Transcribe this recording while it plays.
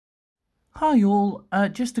Hi all.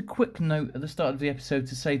 Just a quick note at the start of the episode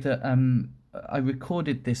to say that I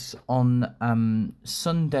recorded this on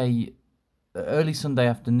Sunday, early Sunday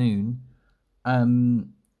afternoon.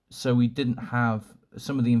 Um, so we didn't have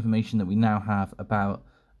some of the information that we now have about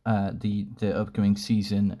the upcoming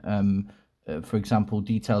season. For example,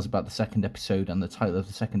 details about the second episode and the title of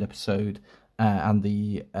the second episode, and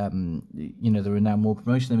there are now more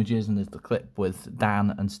promotional images and there's the clip with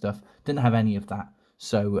Dan and stuff. Didn't have any of that.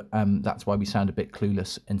 So that's why we sound a bit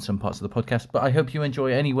clueless in some parts of the podcast. But I hope you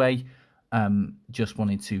enjoy anyway. Just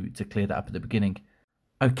wanted to clear that up at the beginning.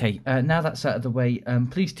 Okay, now that's out of the way,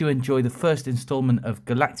 please do enjoy the first instalment of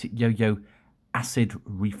Galactic Yo-Yo Acid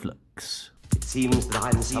Reflux. It seems that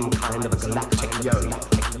I'm some kind of a galactic yo-yo. It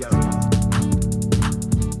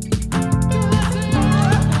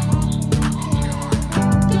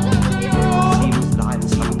seems that I'm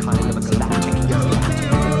some kind of a galactic yo-yo. I'm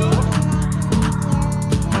some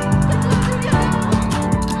kind of a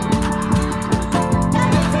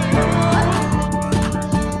galactic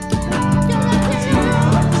yo-yo. Seems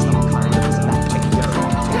that I'm some kind of a galactic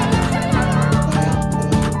yo-yo.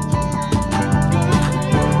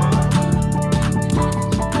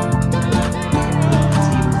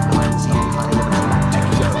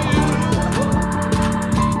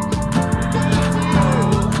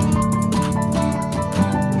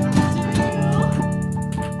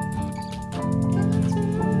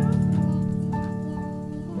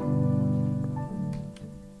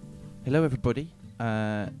 Hello, everybody.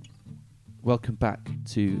 Welcome back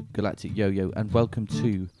to Galactic Yo-Yo, and welcome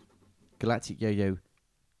to Galactic Yo-Yo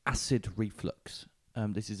Acid Reflux.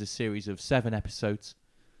 This is a series of 7 episodes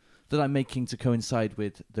that I'm making to coincide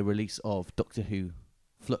with the release of Doctor Who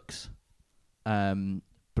Flux.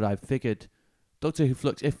 But I figured Doctor Who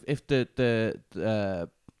Flux, I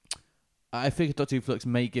figured Doctor Who Flux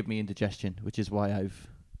may give me indigestion, which is why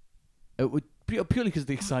purely because of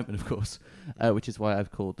the excitement, of course, which is why I've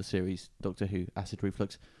called the series Doctor Who Acid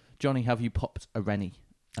Reflux. Johnny, have you popped a Rennie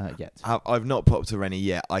yet? I've not popped a Rennie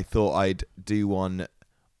yet. I thought I'd do one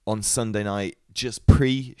on Sunday night, just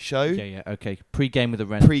pre-show. Yeah, okay. Pre-game with a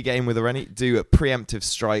Rennie. Pre-game with a Rennie. Do a preemptive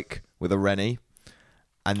strike with a Rennie.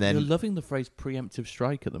 And You're then loving the phrase preemptive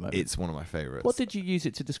strike at the moment. it's one of my favourites. What did you use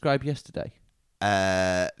it to describe yesterday?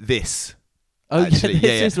 This. Oh, Actually,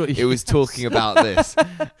 yeah, this is what you it was talking about this.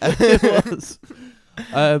 It was.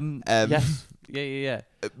 Yes. Yeah.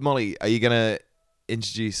 Molly, are you going to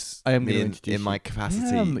introduce I am me going to in, introduce in my you.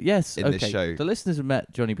 capacity Yes, in okay. this show? The listeners have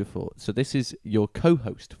met Johnny before, so this is your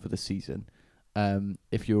co-host for the season.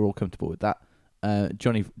 If you're all comfortable with that,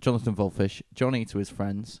 Jonathan Volfish, Johnny to his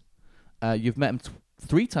friends. You've met him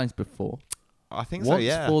 3 times before. I think Once so,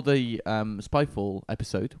 yeah. for the Spyfall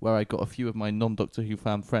episode, where I got a few of my non-Doctor Who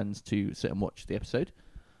fan friends to sit and watch the episode.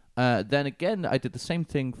 Then again, I did the same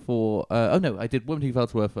thing for... I did Woman Who Fell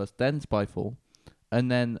to Earth first, then Spyfall. And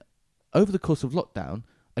then, over the course of lockdown,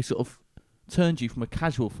 I sort of turned you from a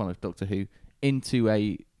casual fan of Doctor Who into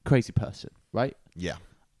a crazy person, right? Yeah.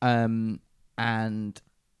 And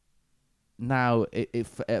now it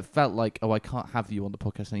felt like, I can't have you on the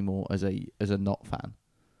podcast anymore as a not fan.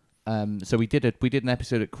 So we did an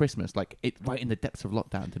episode at Christmas, right in the depths of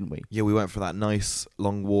lockdown, didn't we? Yeah, we went for that nice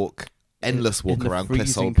long walk, endless walk In the around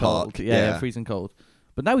freezing Clissold cold. Park. Yeah, freezing cold.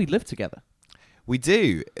 But now we live together. We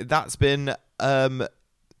do. That's been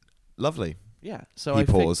lovely. Yeah. So He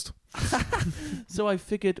paused. So I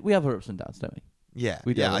figured we have our ups and downs, don't we? Yeah,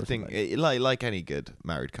 We do yeah. have I those think moments. like any good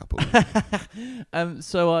married couple.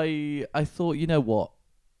 So I thought, you know what?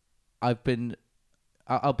 I'll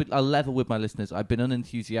level with my listeners. I've been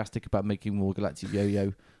unenthusiastic about making more Galactic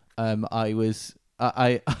Yo-Yo. I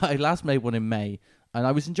last made one in May, and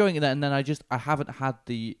I was enjoying it, and then I haven't had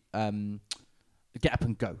the get up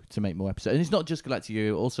and go to make more episodes. And it's not just Galactic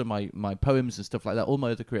Yo-Yo, also my poems and stuff like that, all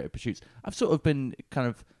my other creative pursuits. I've sort of been kind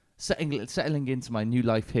of settling into my new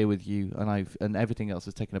life here with you, and everything else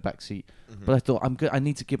has taken a back seat. Mm-hmm. But I thought I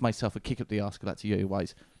need to give myself a kick up the arse Galactic Yo-Yo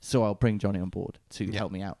wise, so I'll bring Johnny on board to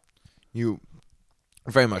help me out. You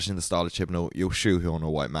very much in the style of Chibnall. You'll shoehorn a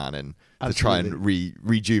white man in to try and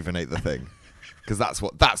rejuvenate the thing, because that's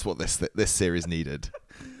what this series needed.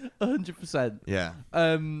 100%. Yeah.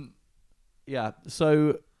 Yeah.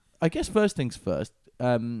 So I guess first things first,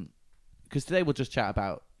 because today we'll just chat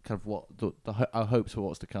about kind of what our hopes for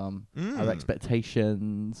what's to come, our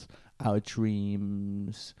expectations, our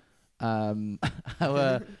dreams. I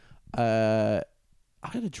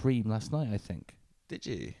had a dream last night, I think, Did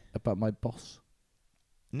you, about my boss.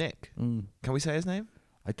 Nick? Can we say his name?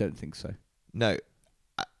 I don't think so. No.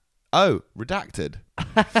 Redacted.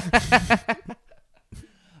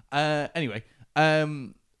 Anyway,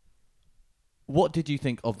 What did you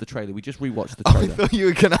think of the trailer? We just rewatched the I trailer. thought you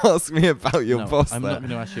were going to ask me about your No, boss. I'm there. not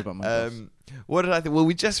going to ask you about my boss. What did I think? Well,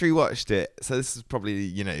 we just rewatched it, so this is probably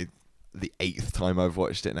the 8th time I've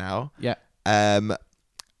watched it now. Yeah.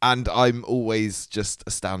 And I'm always just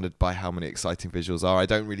astounded by how many exciting visuals are. I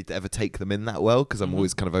don't really ever take them in that well because I'm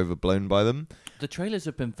always kind of overblown by them. The trailers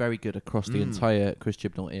have been very good across the entire Chris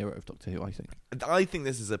Chibnall era of Doctor Who, I think. I think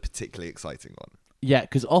this is a particularly exciting one. Yeah,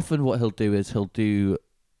 because often what he'll do is he'll do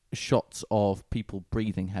shots of people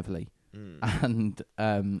breathing heavily and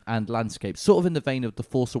landscapes, sort of in the vein of the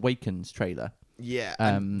Force Awakens trailer. Yeah,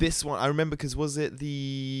 and this one I remember because was it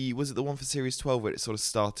the one for Series 12 where it sort of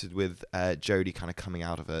started with Jodie kind of coming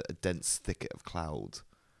out of a dense thicket of cloud?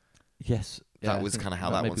 Yes, That was kind of how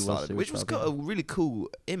that one started, which was got a really cool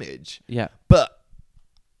image. Yeah, but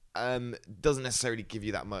doesn't necessarily give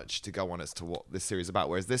you that much to go on as to what this series is about.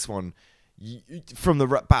 Whereas this one, from the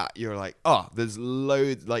bat, you're like, there's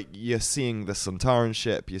loads. Like you're seeing the Sontaran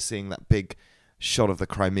ship, you're seeing that big shot of the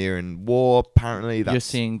Crimean War. Apparently, you're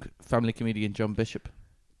seeing family comedian John Bishop.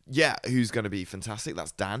 Yeah, who's going to be fantastic.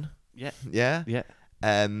 That's Dan. Yeah, Yeah.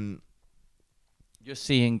 You're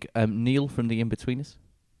seeing Neil from The Inbetweeners.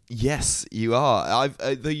 Yes, you are.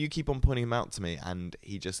 Though you keep on pointing him out to me, and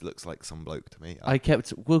he just looks like some bloke to me.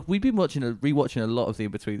 We've been rewatching a lot of The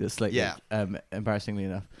Inbetweeners lately. Yeah. Embarrassingly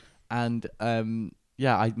enough, and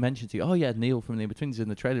I mentioned to you, Neil from The Inbetweeners in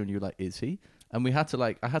the trailer, and you were like, is he? And I had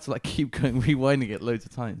to keep going, rewinding it loads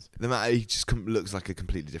of times. The man, he just looks like a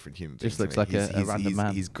completely different human being. Just looks like a random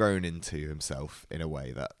man. He's grown into himself in a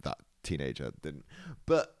way that teenager didn't.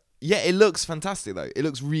 But yeah, it looks fantastic though. It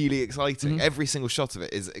looks really exciting. Every single shot of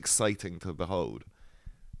it is exciting to behold.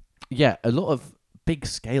 Yeah, a lot of big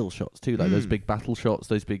scale shots too, like those big battle shots,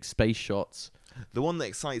 those big space shots. The one that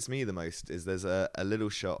excites me the most is there's a little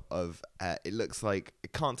shot of it looks like,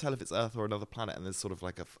 it can't tell if it's Earth or another planet, and there's sort of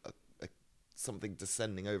like a something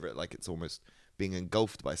descending over it, like it's almost being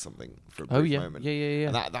engulfed by something for a brief moment. Yeah.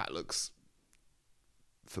 And that looks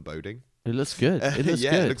foreboding. It looks good. It looks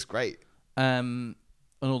good. It looks great. And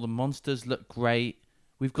all the monsters look great.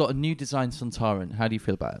 We've got a new design Sontaran. How do you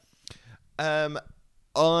feel about it?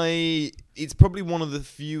 It's probably one of the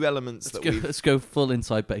few elements let's go full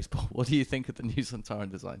inside baseball. What do you think of the new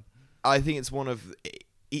Sontaran design? I think it's one of.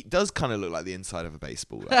 It does kind of look like the inside of a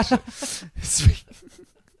baseball. Actually.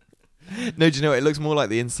 No, do you know what? It looks more like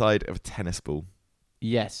the inside of a tennis ball.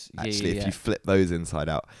 Yes. Actually, if you flip those inside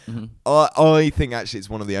out. Mm-hmm. I think actually it's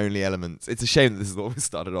one of the only elements. It's a shame that this is what we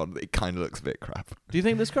started on, but it kind of looks a bit crap. Do you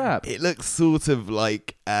think it's crap? It looks sort of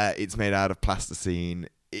like it's made out of plasticine.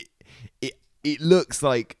 It looks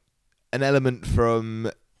like an element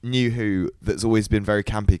from New Who that's always been very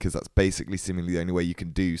campy, because that's basically seemingly the only way you can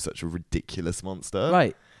do such a ridiculous monster.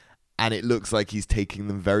 Right. And it looks like he's taking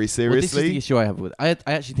them very seriously. Well, this is the issue I have with it.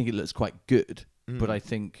 I actually think it looks quite good, but I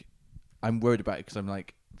think I'm worried about it because I'm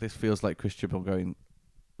like, this feels like Chris Chibnall going,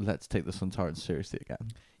 let's take the Sontarans seriously again.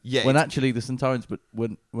 Yeah. When actually the Sontarans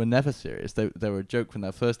were never serious. They were a joke from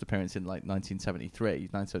their first appearance in like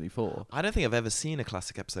 1974. I don't think I've ever seen a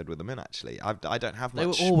classic episode with them in, actually. I don't have much. They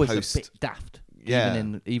were always a bit daft. Yeah.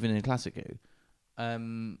 Even in Classic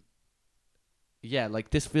Who. Yeah, like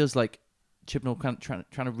this feels like Chibnall trying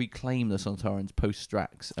to reclaim the Sontarans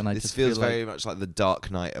post-Strax, and this feels very much like the Dark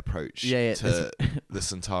Knight approach to the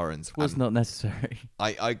Sontarans. Was not necessary.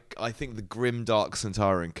 I think the grim dark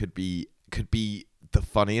Sontaran could be the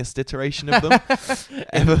funniest iteration of them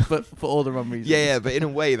ever, but for all the wrong reasons. Yeah, but in a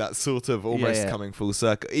way that's sort of almost coming full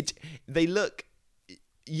circle. It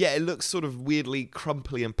looks sort of weirdly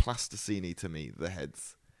crumply and plasticine-y to me, the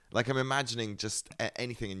heads. Like I'm imagining just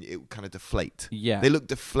anything and it would kind of deflate. Yeah. They look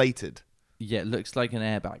deflated. Yeah, it looks like an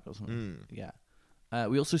airbag or something. Yeah.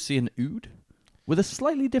 We also see an Ood with a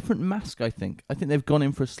slightly different mask, I think. I think they've gone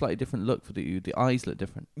in for a slightly different look for the Ood. The eyes look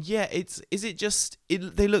different. Yeah,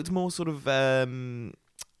 they looked more sort of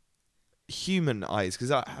human eyes, because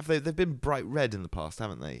they've been bright red in the past,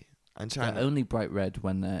 haven't they? And They're only bright red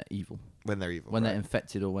when they're evil. When they're evil. When they're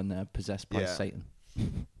infected or when they're possessed by Satan.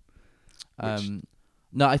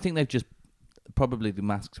 No, I think they've just... Probably the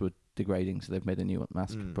masks were degrading, so they've made a new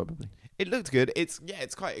mask, probably. It looked good. It's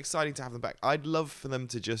quite exciting to have them back. I'd love for them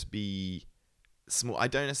to just be small. I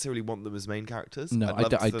don't necessarily want them as main characters. No, I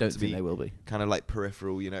don't think they will be. Kind of like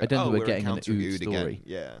peripheral, you know. I don't think we're getting an Ood story. Again.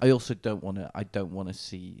 Yeah. I also don't want to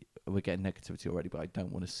see... We're getting negativity already, but I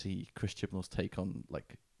don't want to see Chris Chibnall's take on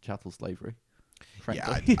like chattel slavery.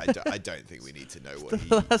 Frankly. Yeah, I don't think we need to know what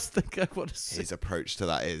the last thing I want to see. His approach to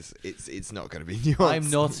that is. It's not going to be nuanced. I'm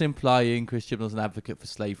not implying Chris Chibnall's an advocate for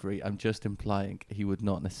slavery. I'm just implying he would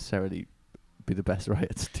not necessarily be the best writer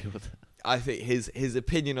to deal with it. I think his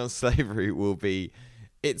opinion on slavery will be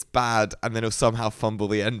it's bad, and then he'll somehow fumble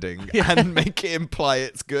the ending and make it imply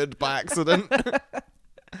it's good by accident.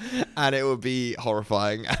 And it will be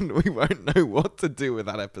horrifying, and we won't know what to do with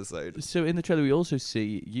that episode. So in the trailer, we also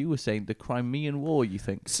see you were saying the Crimean War. You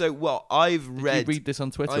think? So, well, I've Did read. you read this on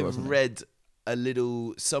Twitter? I've wasn't it? read a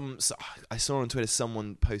little. I saw on Twitter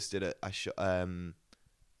someone posted a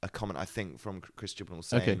comment, I think, from Chris Chibnall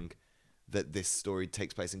saying that this story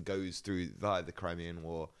takes place and goes through the Crimean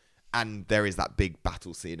War, and there is that big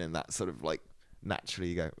battle scene, and that sort of like naturally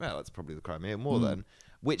you go, well, that's probably the Crimean War then.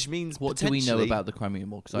 Which means What do we know potentially- about the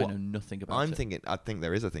Crimean War? Because I What- know nothing about I'm it. thinking. I think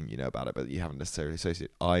there is a thing you know about it, but you haven't necessarily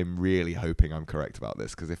associated. I'm really hoping I'm correct about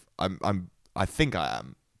this, because if I think I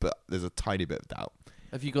am, but there's a tiny bit of doubt.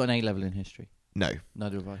 Have you got an A level in history? No,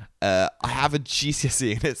 Neither have I. I have a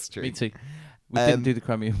GCSE in history. Me too. We didn't Um, do the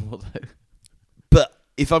Crimean War though. But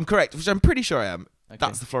if I'm correct, which I'm pretty sure I am, Okay.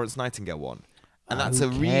 that's the Florence Nightingale one, and that's a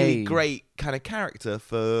really Okay. great kind of character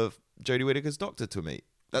for Jodie Whittaker's Doctor to me.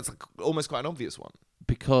 That's almost quite an obvious one.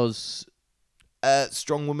 Because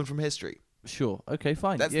Strong woman from history. sure, okay,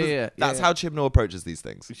 fine. That's That's how Chibnall approaches these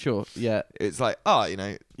things. Sure, yeah, It's like,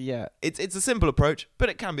 yeah. it's a simple approach, but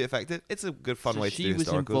it can be effective. It's a good fun So way to she do was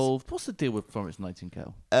historicals. involved. What's the deal with Florence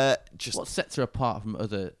Nightingale? Just What sets her apart from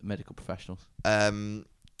other medical professionals?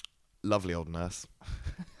 lovely old nurse.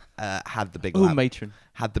 Had the big Oh, lamp. matron.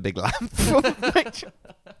 Had the big lamp.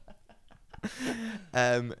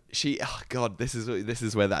 This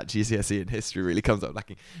is where that GCSE in history really comes up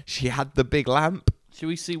lacking. She had the big lamp. Should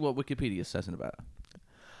we see what Wikipedia says about her?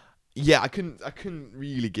 Yeah, I couldn't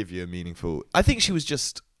really give you a meaningful. I think she was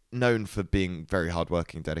just known for being very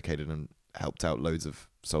hardworking, dedicated, and helped out loads of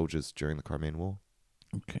soldiers during the Crimean War.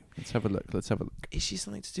 Okay, let's have a look. Is she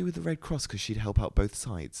something to do with the Red Cross? Because she'd help out both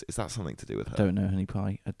sides. Is that something to do with her? Don't know, honey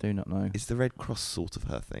pie. I do not know. Is the Red Cross sort of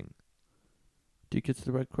her thing? Do you give to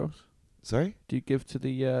the Red Cross? Sorry? Do you give to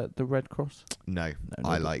the Red Cross? No,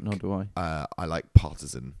 No, nor do I. I like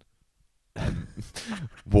partisan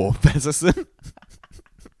war medicine.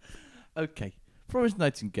 Okay, Florence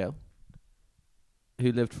Nightingale,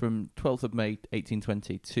 who lived from 12th of May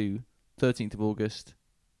 1820 to 13th of August.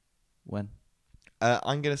 When?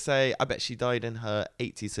 I'm gonna say I bet she died in her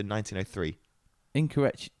 80s, so 1903.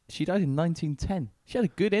 Incorrect. She died in 1910. She had a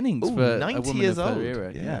good innings Ooh, for 90 a woman years of her old.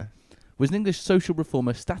 era. Yeah. Was an English social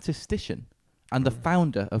reformer, statistician, and the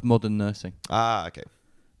founder of modern nursing. Ah, okay.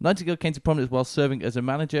 Nightingale came to prominence while serving as a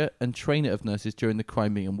manager and trainer of nurses during the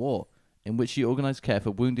Crimean War, in which she organised care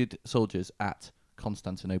for wounded soldiers at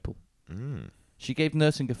Constantinople. She gave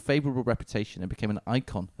nursing a favourable reputation and became an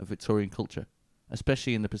icon of Victorian culture,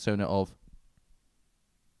 especially in the persona of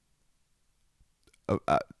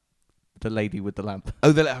the lady with the lamp,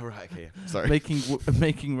 Right. Okay. Sorry.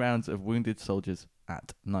 making rounds of wounded soldiers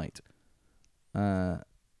at night. There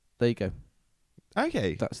you go.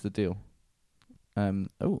 Okay. That's the deal.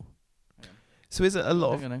 Oh, So is it a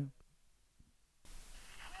lot of? hang on.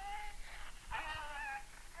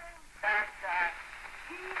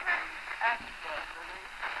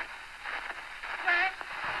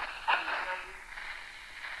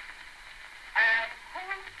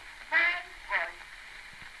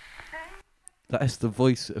 That is the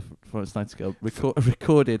voice of Florence Nightingale,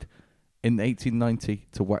 recorded in 1890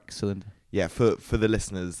 to wax cylinder. Yeah, for the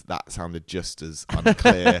listeners, that sounded just as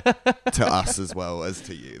unclear to us as well as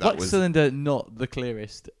to you. That Wax was cylinder, not the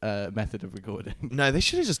clearest method of recording. no. They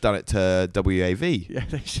should have just done it to WAV. Yeah,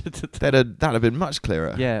 they should have. That'd have been much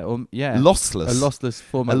clearer. Yeah, Lossless. a lossless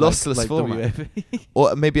format. A lossless like format. WAV.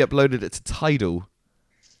 Or maybe uploaded it to Tidal.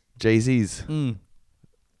 Jay-Z's Mm.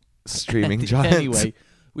 streaming giant. Anyway,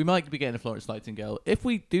 we might be getting a Florence Nightingale. If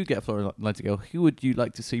we do get a Florence Nightingale, who would you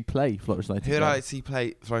like to see play Florence Who Nightingale? would I see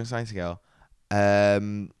play Florence Nightingale?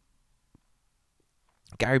 Gary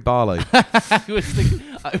Barlow.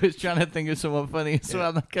 I was trying to think of someone funny as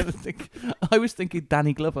well. I was thinking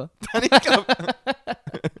Danny Glover.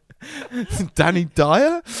 Danny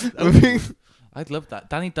Dyer? I'd love that.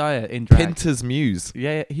 Danny Dyer in drag. Pinter's Muse.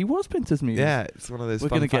 Yeah, he was Pinter's Muse. Yeah, it's one of those. We're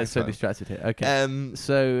going to get so distracted here. Okay.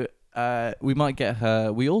 So we might get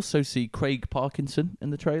her. We also see Craig Parkinson in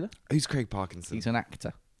the trailer. Who's Craig Parkinson? He's an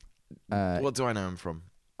actor. What do I know him from?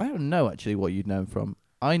 I don't know actually what you'd know him from.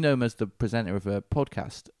 I know him as the presenter of a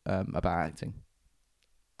podcast about acting.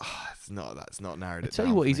 That's not narrowed I'll it tell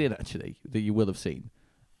down you what for he's me. in actually that you will have seen.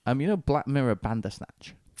 You know Black Mirror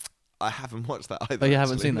Bandersnatch? I haven't watched that either. Oh, you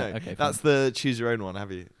haven't actually, seen no. that? Okay, That's the choose your own one,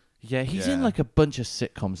 have you? Yeah, he's in Yeah. like a bunch of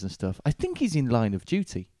sitcoms and stuff. I think he's in Line of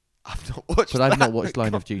Duty, I've not watched but I've that. not watched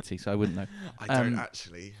Line of Duty, so I wouldn't know. I don't Um,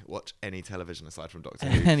 actually watch any television aside from Doctor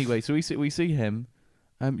Who. Anyway, so we see him.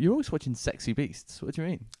 You're always watching Sexy Beasts. What do you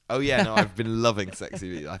mean? Oh yeah, no, I've been loving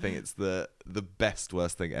Sexy Beasts. I think it's the best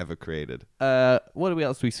worst thing ever created. What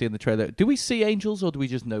else do we see in the trailer? Do we see angels or do we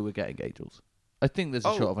just know we're getting angels? I think there's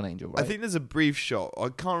a shot of an angel, right? I think there's a brief shot. I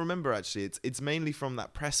can't remember actually. It's mainly from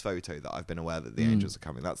that press photo that I've been aware that the angels are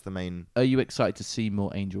coming. That's the main. Are you excited to see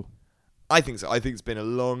more angel? I think so. I think it's been a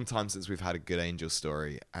long time since we've had a good angel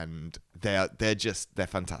story, and they're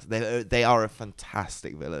fantastic. They are a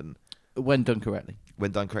fantastic villain When done correctly.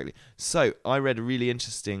 when done correctly. So I read a really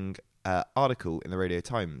interesting article in the Radio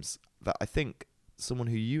Times that I think someone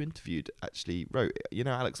who you interviewed actually wrote. You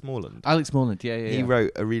know, Alex Morland. Alex Morland, yeah. He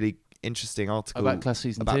wrote a really interesting article about Class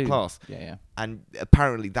Season about 2. Class. Yeah. And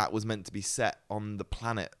apparently that was meant to be set on the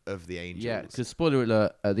planet of the angels. Yeah, because spoiler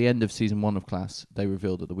alert, at the end of Season 1 of Class, they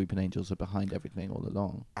revealed that the Weeping Angels are behind everything all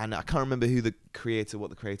along. And I can't remember what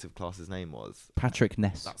the creative class's name was. Patrick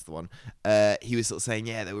Ness. That's the one. He was sort of saying,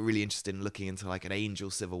 yeah, they were really interested in looking into like an angel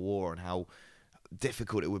civil war and how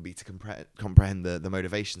difficult it would be to comprehend the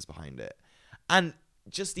motivations behind it. And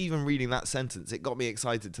just even reading that sentence, it got me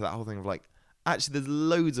excited to that whole thing of like, actually, there's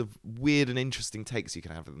loads of weird and interesting takes you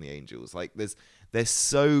can have on the angels. Like, they're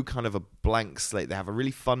so kind of a blank slate. They have a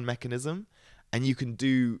really fun mechanism, and you can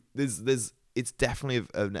do. It's definitely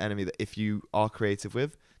an enemy that if you are creative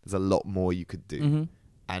with, there's a lot more you could do. Mm-hmm.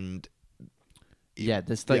 And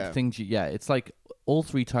there's like things. It's like all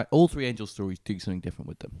three angel stories do something different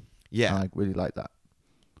with them. Yeah, And I really like that.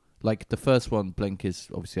 Like the first one, Blink, is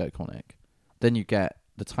obviously iconic. Then you get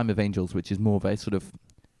the Time of Angels, which is more of a sort of.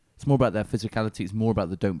 It's more about their physicality. It's more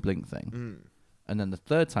about the don't blink thing. And then the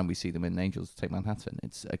third time we see them in Angels Take Manhattan,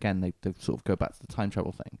 it's again they sort of go back to the time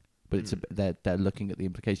travel thing, but it's they're looking at the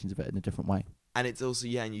implications of it in a different way. And it's also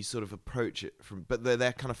and you sort of approach it from, but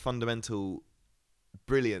their kind of fundamental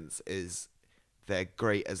brilliance is they're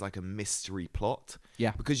great as like a mystery plot.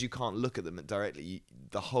 Yeah, because you can't look at them directly.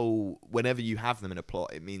 Whenever you have them in a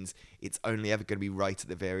plot, it means it's only ever going to be right at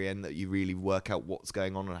the very end that you really work out what's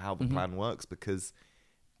going on and how the plan works because.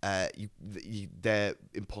 They're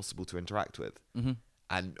impossible to interact with,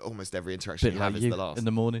 and almost every interaction you have is the last. In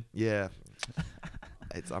the morning. Yeah,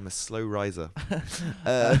 I'm a slow riser.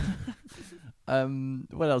 What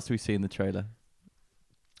else do we see in the trailer?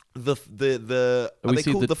 Are they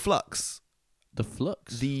called the Flux? The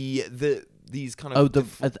Flux. These kind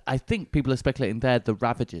of I think people are speculating they're the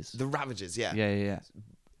Ravagers. The Ravagers, yeah. Yeah.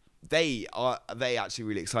 They actually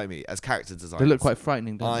really excite me as character designers. They look quite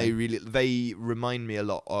frightening, don't they? They remind me a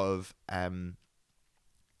lot of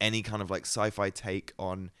any kind of like sci-fi take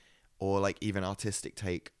on, or like even artistic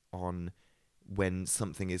take on when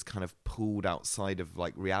something is kind of pulled outside of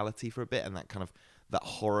like reality for a bit, and that kind of that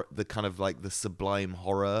horror, the kind of like the sublime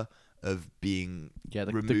horror of being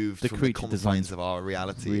removed from the confines of our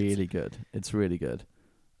reality. Really good. It's really good.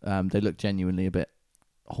 They look genuinely a bit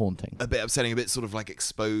haunting, a bit upsetting, a bit sort of like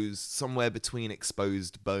exposed, somewhere between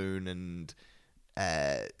exposed bone and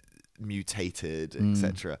mutated,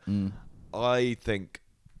 etc. I think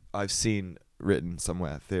I've seen written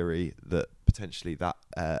somewhere theory that potentially that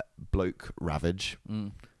bloke Ravage,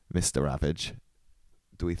 Mr. Ravage,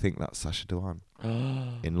 do we think that's Sacha Dhawan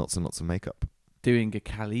in lots and lots of makeup doing a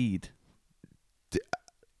Khalid?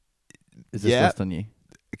 Is this lost on you?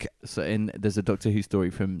 Okay. So there's a Doctor Who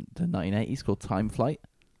story from the 1980s called Time Flight.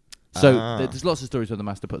 So there's lots of stories where the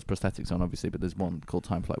Master puts prosthetics on, obviously, but there's one called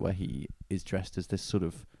Time Flight where he is dressed as this sort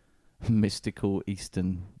of mystical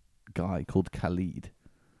Eastern guy called Khalid,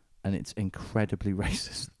 and it's incredibly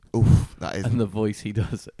racist. Oof, that is. And the voice he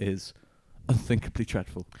does is unthinkably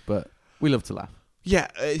dreadful, but we love to laugh. Yeah,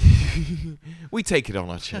 we take it on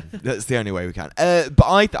our chin. That's the only way we can. But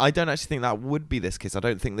I don't actually think that would be this case. I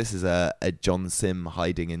don't think this is a John Sim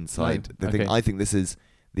hiding inside the thing. I think this is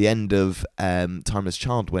the end of Timeless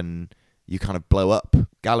Child when you kind of blow up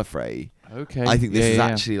Gallifrey. Okay. I think this is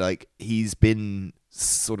actually like he's been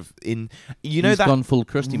sort of in. He's that gone full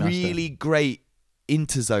Krusty Master. Really great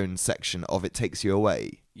interzone section of It Takes You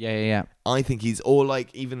Away. Yeah. I think he's, or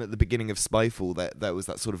like even at the beginning of Spyfall, there was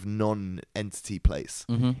that sort of non-entity place.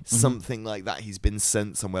 Something like that. He's been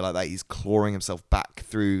sent somewhere like that. He's clawing himself back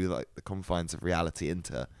through like the confines of reality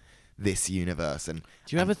into this universe. And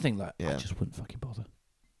do you ever think like I just wouldn't fucking bother?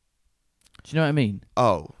 Do you know what I mean?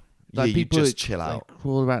 Oh, like yeah, people you just chill out,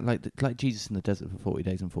 crawl around like Jesus in the desert for 40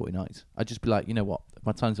 days and 40 nights. I'd just be like, you know what?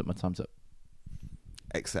 My time's up. My time's up.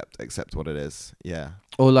 Accept what it is. Yeah.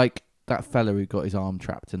 Or like that fella who got his arm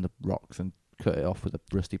trapped in the rocks and cut it off with a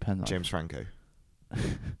rusty penknife. James Franco.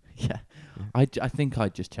 Yeah. I think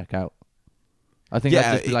I'd just check out. I think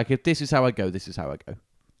I'd just be like, if this is how I go, this is how I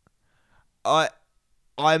go.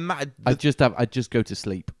 I'm mad. I'd just go to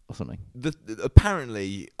sleep or something.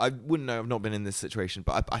 Apparently, I wouldn't know. I've not been in this situation,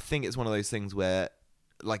 but I think it's one of those things where,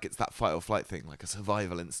 like, it's that fight or flight thing. Like a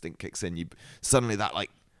survival instinct kicks in. You suddenly that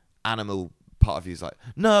like animal part of you's like,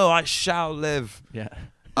 no, I shall live. Yeah.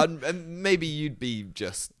 And maybe you'd be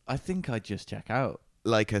just I think I'd just check out.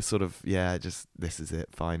 like a sort of just this is it,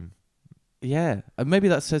 fine. Yeah. And maybe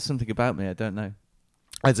that says something about me. I don't know.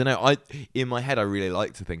 I don't know. In my head, I really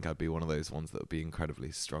like to think I'd be one of those ones that would be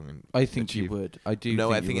incredibly strong and. I think you achieve. would. I do.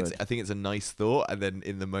 No, I think you it's. would. I think it's a nice thought, and then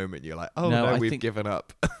in the moment you're like, oh No, no, I we've think- given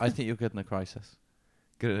up. I think you're good in a crisis.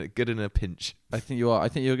 Good in a pinch. I think you are. I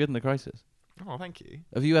think you're good in a crisis. Oh, thank you.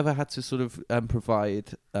 Have you ever had to sort of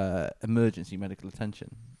provide emergency medical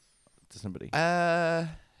attention to somebody?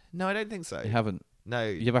 No, I don't think so. You haven't. No,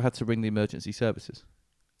 You ever had to ring the emergency services?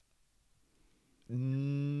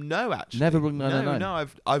 no, actually, Never rung 999? No,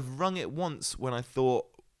 I've rung it once when I thought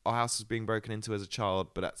our house was being broken into as a child,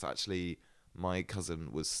 but that's actually my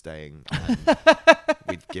cousin was staying, and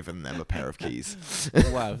we'd given them a pair of keys.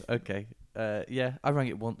 Wow. Okay. Yeah, I rang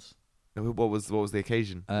it once. What was the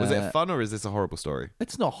occasion? Was it fun or is this a horrible story?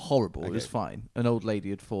 It's not horrible. It was Okay. fine. An old lady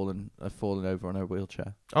had fallen over on her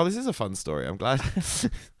wheelchair. Oh, this is a fun story. I'm glad.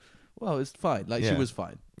 Well, it's fine. Like she Yeah. was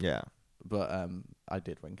fine, Yeah. but I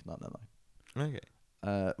did ring 999.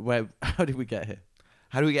 Okay. How did we get here?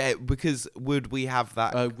 How do we get it? Because would we have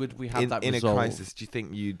that Would we have in, that in a resolved? crisis? Do you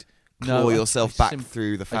think you'd No, claw I- yourself I back sim-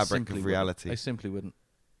 through the I fabric simply of wouldn't. reality? I simply wouldn't.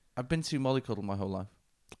 I've been too mollycoddled my whole life.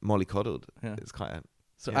 Mollycoddled. Yeah. It's quite a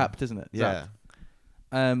So Yeah. apt, isn't it? It's yeah.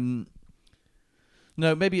 apt.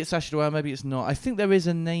 No, maybe it's Ashley Dwyer, maybe it's not. I think there is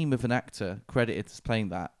a name of an actor credited as playing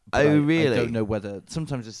that. but Oh, I really? don't know whether.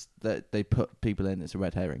 Sometimes it's that they put people in. It's a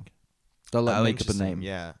red herring. They'll make up a interesting. name.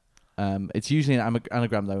 Yeah. It's usually an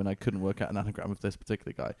anagram though, and I couldn't work out an anagram of this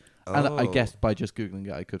particular guy. And I Oh. guess by just googling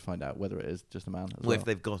it, I could find out whether it is just a man. As Well, if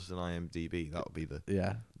they've got an IMDb, that would be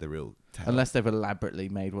yeah. the real tell. Unless they've elaborately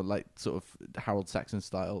made one, like sort of Harold Saxon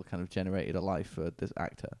style, kind of generated a life for this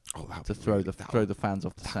actor oh, that to would throw really- the that throw would- the fans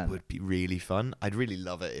off the That scent. would be really fun. I'd really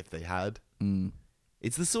love it if they had. Mm.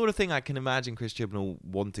 It's the sort of thing I can imagine Chris Chibnall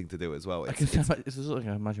wanting to do as well. I It's, can it's- it's the sort of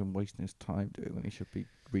thing I imagine wasting his time doing when he should be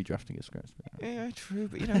redrafting his scripts. yeah, true.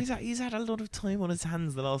 But he's had a lot of time on his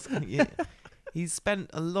hands the last year. He's spent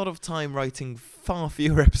a lot of time writing far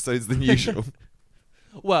fewer episodes than usual.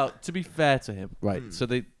 Well, to be fair to him, right? Mm. So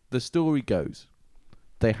the story goes,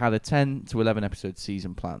 they had a 10 to 11 episode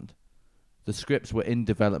season planned. The scripts were in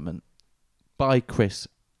development by Chris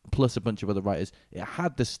plus a bunch of other writers. It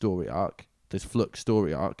had this story arc, this Flux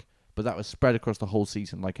story arc, but that was spread across the whole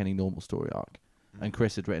season like any normal story arc. And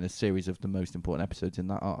Chris had written a series of the most important episodes in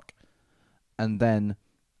that arc. And then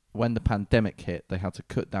when the pandemic hit, they had to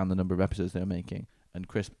cut down the number of episodes they were making. And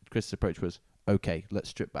Chris's approach was, okay, let's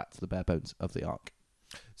strip back to the bare bones of the arc.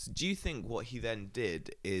 So do you think what he then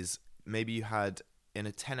did is maybe you had in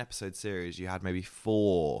a 10 episode series you had maybe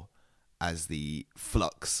 4 as the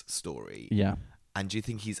Flux story, Yeah. and do you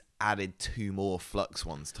think he's added 2 more Flux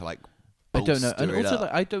ones to like I don't know. bolster And it also, up?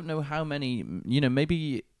 like, I don't know how many,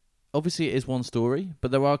 maybe, obviously it is one story,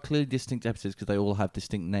 but there are clearly distinct episodes because they all have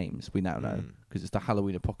distinct names, we now know. Because it's the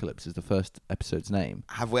Halloween Apocalypse is the first episode's name.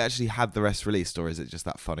 Have we actually had the rest released, or is it just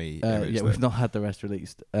that funny image? Yeah, that- we've not had the rest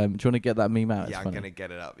released. Do you want to get that meme out? It's Yeah, I'm funny. gonna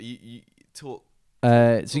get it up. You talk.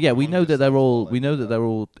 So yeah, we on know this that they're as all well, we know like- that they're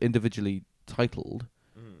all individually titled.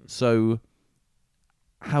 Mm. So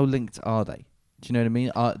how linked are they? Do you know what I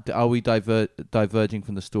mean? Are we diverging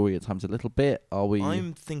from the story at times a little bit? Are we?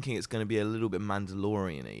 I'm thinking it's going to be a little bit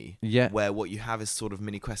Mandalorian-y, Yeah. where what you have is sort of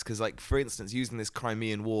mini quests. Because, like, for instance, using this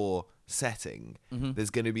Crimean War setting, Mhm. there's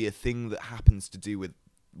going to be a thing that happens to do with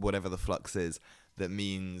whatever the Flux is that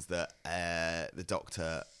means that the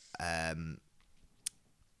Doctor.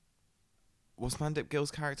 What's Mandip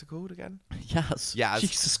Gill's character called again? Yes. Yaz.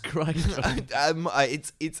 Jesus Christ.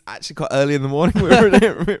 It's actually quite early in the morning.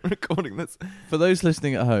 We're recording this. For those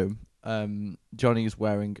listening at home, Johnny is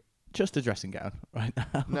wearing just a dressing gown right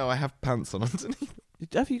now. No, I have pants on underneath.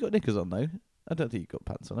 Have you got knickers on though? I don't think you've got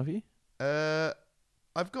pants on, have you?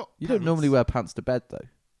 I've got. You don't normally wear pants to bed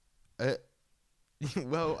though.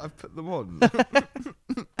 Well, I've put them on.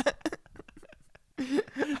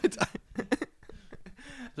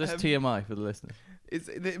 That's TMI for the listeners.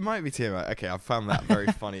 It might be TMI. Okay, I found that very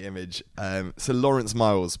funny image. So Lawrence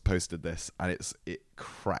Miles posted this, and it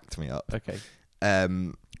cracked me up. Okay.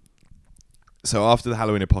 So after the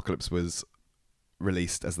Halloween Apocalypse was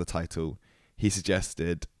released as the title, he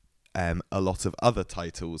suggested a lot of other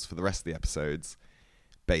titles for the rest of the episodes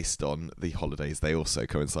based on the holidays they also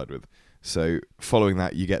coincide with. So following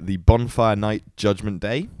that, you get the Bonfire Night Judgment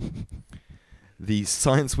Day, the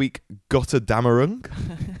Science Week Gotterdammerung.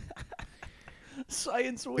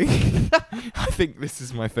 Science Week. I think this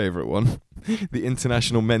is my favourite one. The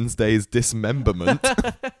International Men's Day's Dismemberment.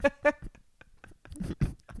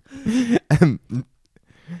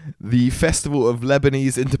 The Festival of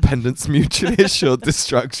Lebanese Independence Mutually Assured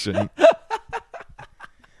Destruction.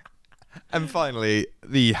 And finally,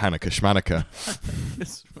 the Hanukkah Schmanukkah.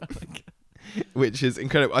 Which is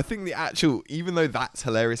incredible. I think the actual, even though that's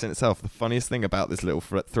hilarious in itself, the funniest thing about this little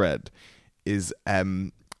thread is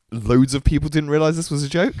loads of people didn't realise this was a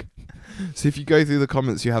joke. So if you go through the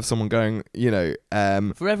comments, you have someone going,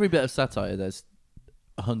 For every bit of satire, there's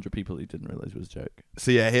 100 people who didn't realise it was a joke.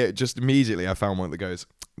 So yeah, here just immediately I found one that goes,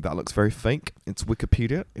 that looks very fake. It's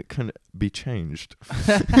Wikipedia. It can be changed.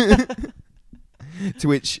 To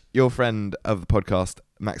which your friend of the podcast,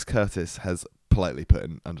 Max Curtis, has politely put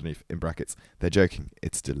in underneath in brackets, they're joking.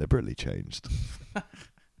 It's deliberately changed.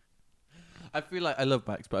 I feel like I love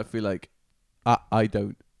Max, but I feel like I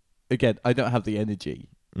don't. Again, I don't have the energy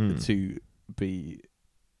to be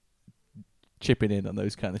chipping in on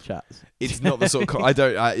those kind of chats. It's not the sort of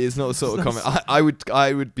it's not the sort of comment.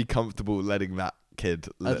 I would be comfortable letting that kid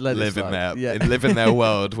live in their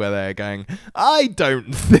world where they're going, I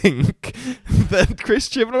don't think that Chris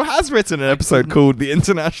Chibnall has written an episode called The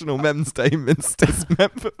International Men's Day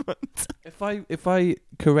Dismemberment. If I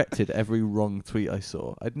corrected every wrong tweet I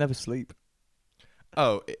saw, I'd never sleep.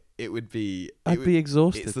 Oh, it would be... I'd be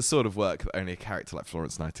exhausted. It's the sort of work that only a character like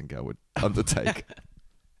Florence Nightingale would undertake.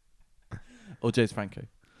 Or James Franco.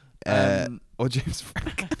 Or James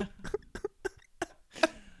Franco.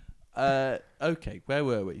 Okay, where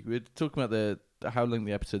were we? We were talking about how long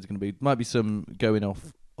the episode's going to be. Might be some going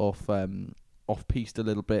off piste a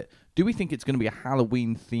little bit. Do we think it's going to be a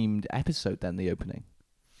Halloween themed episode then? The opening.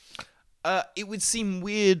 It would seem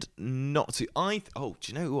weird not to. Do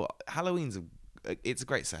you know what? Halloween's it's a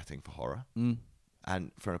great setting for horror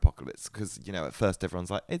and for an apocalypse because at first everyone's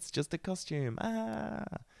like, it's just a costume.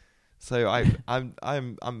 So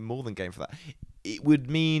I'm more than game for that. It would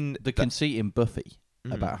mean the conceit in Buffy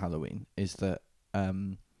about Halloween is that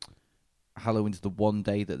Halloween's the one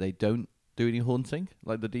day that they don't do any haunting,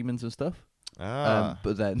 like the demons and stuff.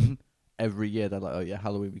 But then every year they're like, oh yeah,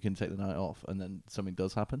 Halloween, we can take the night off, and then something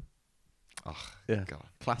does happen. Oh, yeah, God.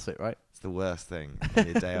 Classic, right? It's the worst thing.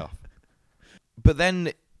 Your day off. But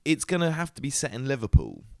then it's going to have to be set in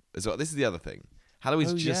Liverpool as well. This is the other thing.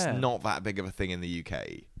 Halloween's not that big of a thing in the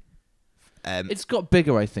UK. It's got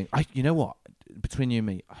bigger, I think. You know what? Between you and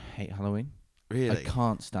me, I hate Halloween. Really? I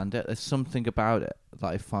can't stand it. There's something about it that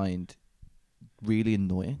I find really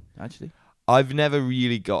annoying, actually. I've never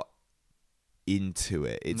really got into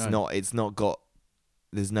it. It's not got...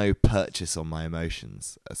 There's no purchase on my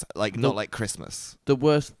emotions. Not like Christmas. The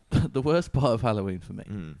worst part of Halloween for me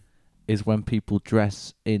is when people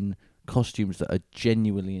dress in costumes that are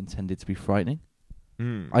genuinely intended to be frightening.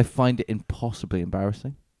 I find it impossibly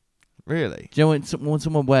embarrassing. Really? Do you know when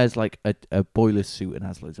someone wears like a boiler suit and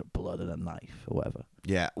has loads of blood and a knife or whatever?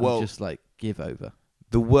 Yeah, well, I'm just like, give over.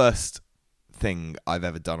 The worst thing I've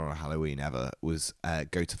ever done on a Halloween ever was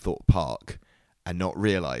go to Thorpe Park and not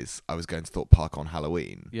realise I was going to Thorpe Park on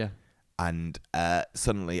Halloween. Yeah. And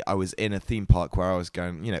suddenly I was in a theme park where I was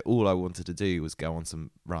going, all I wanted to do was go on some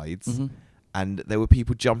rides. Mm-hmm. And there were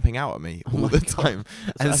people jumping out at me all the time.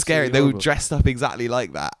 And it's scary. They were dressed up exactly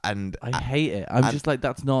like that. And I hate it. I'm just like,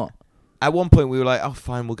 that's not... At one point we were like, oh,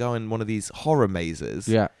 fine, we'll go in one of these horror mazes.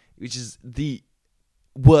 Yeah. Which is the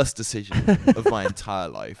worst decision of my entire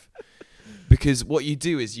life. Because what you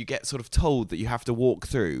do is you get sort of told that you have to walk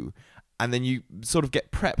through, and then you sort of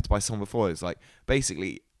get prepped by someone before. It's like,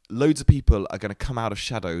 basically, loads of people are going to come out of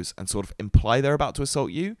shadows and sort of imply they're about to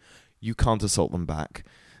assault you. You can't assault them back.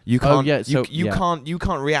 You can't. You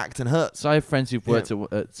can't react and hurt. So I have friends who've worked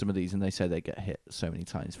at some of these, and they say they get hit so many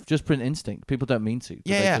times just for an instinct. People don't mean to. But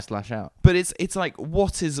they just lash out. But it's like,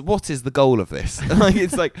 what is the goal of this? Like,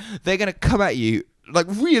 it's like they're gonna come at you, like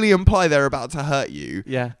really imply they're about to hurt you.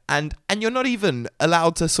 Yeah. And you're not even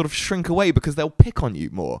allowed to sort of shrink away because they'll pick on you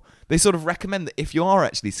more. They sort of recommend that if you are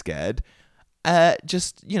actually scared,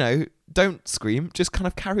 just don't scream. Just kind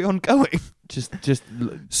of carry on going. Just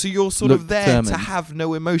so you're sort of there determined to have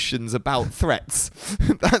no emotions about threats.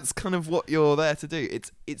 That's kind of what you're there to do.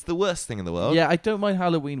 It's the worst thing in the world. Yeah, I don't mind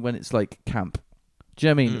Halloween when it's like camp. Do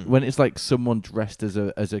you know what I mean? When it's like someone dressed as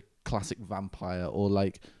a classic vampire, or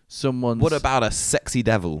like someone. What about a sexy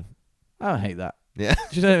devil? I don't hate that. Yeah.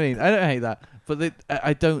 Do you know what I mean? I don't hate that. But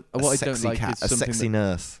I don't. What I don't like cat, is something a sexy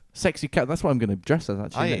nurse. Sexy cat. That's what I'm going to dress as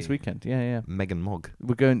actually next weekend. Yeah. Megan Mogg.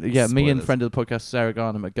 We're going. Yeah, Spoilers. Me and friend of the podcast Sarah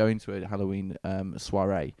Garnham are going to a Halloween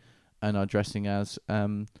soiree, and are dressing as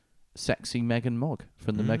sexy Megan Mogg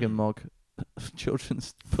from the Megan Mogg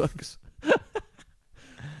children's books.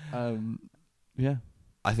 Yeah.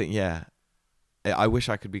 I think, yeah. I wish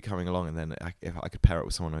I could be coming along, and then if I could pair it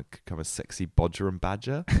with someone who could become a sexy Bodger and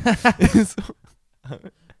Badger.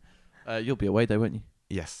 You'll be away though, won't you?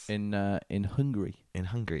 Yes. In Hungary. In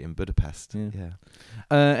Hungary, in Budapest. Yeah.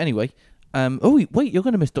 Yeah. Anyway. Oh wait, you're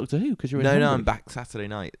going to miss Doctor Who because you're in Hungary. No, I'm back Saturday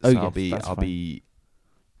night. Oh, So yes, I'll be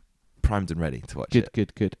primed and ready to watch Good, it.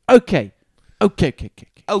 good, good. Okay. Okay.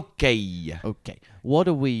 Okay. What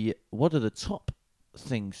are the top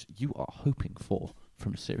things you are hoping for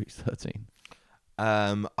from Series 13?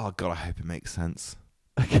 Oh God, I hope it makes sense.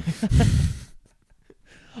 Okay.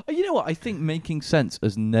 You know what? I think making sense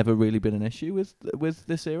has never really been an issue with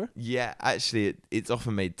this era. Yeah, actually, it's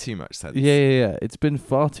often made too much sense. Yeah. It's been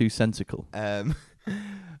far too sensical.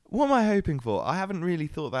 What am I hoping for? I haven't really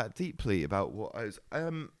thought that deeply about what I was.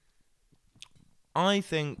 I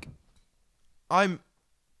think I'm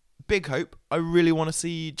big hope. I really want to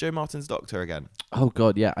see Joe Martin's Doctor again. Oh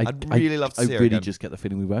God, yeah. I'd really love to see her I really again. just get the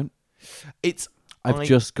feeling we won't. I've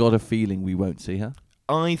just got a feeling we won't see her.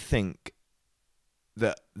 I think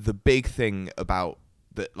that the big thing about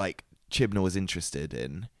that, like, Chibnall was interested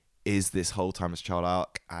in is this whole Timeless Child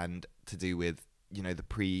arc, and to do with, you know, the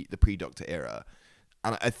pre-Doctor era.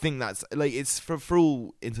 And I think that's, like, it's for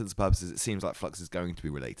all intents and purposes, it seems like Flux is going to be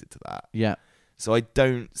related to that. Yeah. So I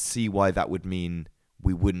don't see why that would mean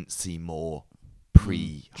we wouldn't see more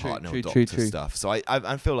pre-Hartnell Doctor stuff. So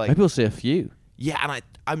I feel like maybe we'll see a few. Yeah, and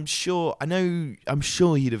I'm sure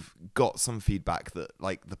he'd have got some feedback that,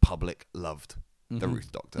 like, the public loved the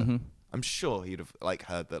Ruth Doctor. Mm-hmm. I'm sure he'd have, like,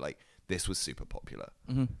 heard that, like, this was super popular.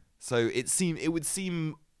 Mm-hmm. So it would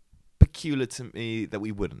seem peculiar to me that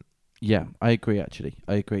we wouldn't. Yeah, I agree. Actually,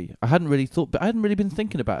 I agree. I hadn't really been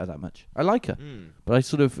thinking about her that much. I like her, but I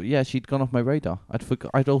sort of she'd gone off my radar. I'd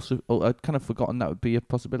kind of forgotten that would be a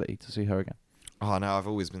possibility to see her again. Oh no, I've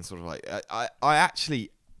always been sort of like I actually,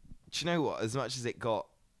 do you know what? As much as it got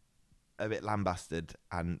a bit lambasted,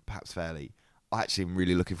 and perhaps fairly, I actually am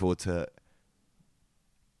really looking forward to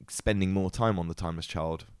spending more time on the Timeless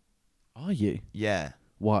Child. Are you? Yeah.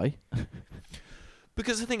 Why?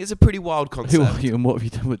 Because I think it's a pretty wild concept. Who are you and what have you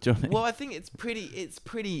done with Johnny? Well, I think it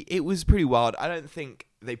was pretty wild. I don't think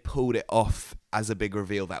they pulled it off as a big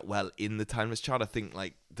reveal that well in the Timeless Child. I think,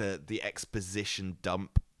 like, the exposition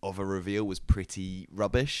dump of a reveal was pretty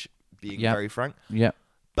rubbish, being very frank. Yeah.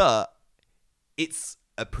 But it's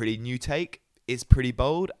a pretty new take. It's pretty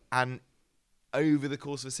bold, and over the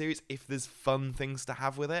course of a series, if there's fun things to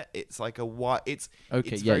have with it, it's like it's okay.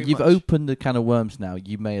 it's Yeah, very you've much, opened the can of worms now.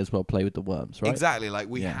 You may as well play with the worms, right? Exactly. Like,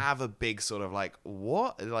 we Yeah. have a big sort of, like,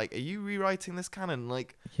 what? Like, are you rewriting this canon?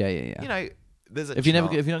 Like, Yeah. you know, there's a If you're chance,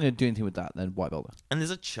 not going to do anything with that, then why bother? and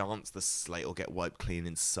there's a chance the slate will get wiped clean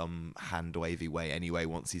in some hand wavy way anyway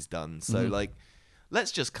once he's done. So like,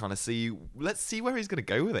 let's just kind of see. Let's see where he's going to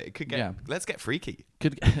go with it. It could get. Yeah. Let's get freaky.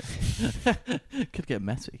 Could get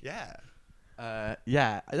messy. Yeah.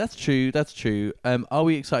 Yeah, that's true. That's true. Are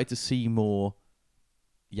we excited to see more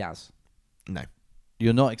Yaz? No.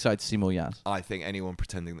 You're not excited to see more Yaz? I think anyone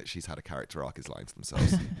pretending that she's had a character arc is lying to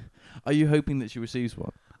themselves. Are you hoping that she receives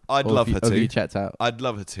one? I'd Or love have her you, Have you to. checked out? I'd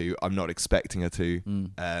love her to. I'm not expecting her to.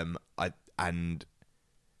 Mm.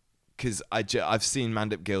 Because I've seen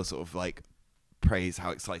Mandip Gill sort of, like, praise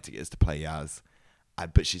how exciting it is to play Yaz,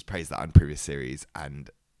 but she's praised that on previous series, and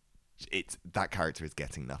that character is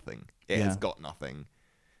getting nothing. It has got nothing.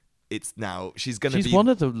 It's now she's one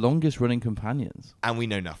of the longest running companions, and we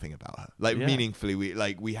know nothing about her. Like, meaningfully,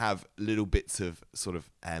 we have little bits of sort of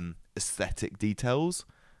aesthetic details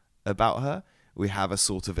about her. We have a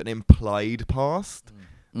sort of an implied past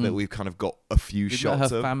that we've kind of got a few shots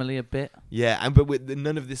her of. Family a bit. Yeah, but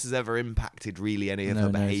none of this has ever impacted really any of her No,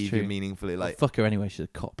 it's behaviour true. meaningfully. Like, Fuck her anyway. She's a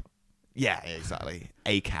cop. yeah, exactly.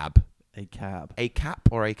 A cab, A cab. a cap,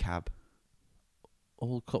 or a cab.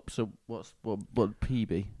 All cops are what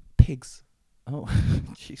PB? Pigs. Oh,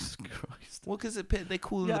 Jesus Christ. Well, because they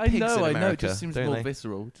call them Yeah, the I pigs know. in I America, know. It just seems don't more they?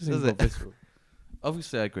 visceral. It just Does seems more it? visceral.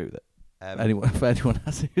 Obviously, I agree with it. Um, For anyone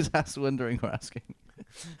who's wondering or asking.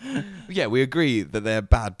 Yeah, we agree that they're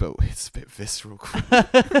bad, but it's a bit visceral.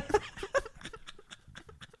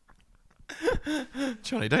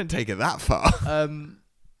 Johnny, don't take it that far.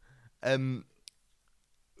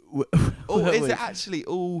 Or is it actually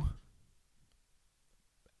all?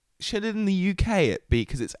 Should it in the UK it be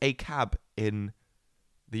because it's a cab in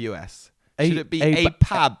the US? Should it be a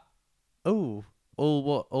pab Oh, all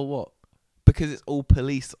what? All what? because it's all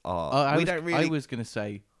police are? I was going to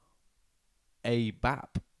say a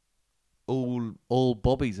BAP. all All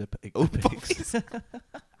bobbies are pigs.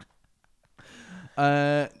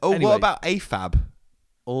 Oh, anyway, what about AFAB?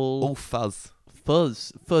 all All Fuzz.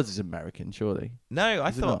 Fuzz? Fuzz is American, surely. No, I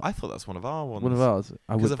Is it thought not? that's one of our ones. One of ours.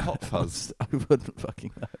 I 'Cause would- of Hot Fuzz. I wouldn't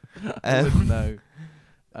fucking know. I Um, wouldn't know.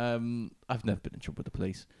 I've never been in trouble with the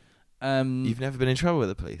police. You've never been in trouble with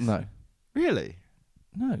the police? No, Really?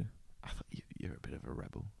 no. I thought you're a bit of a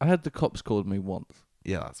rebel. I had the cops called me once.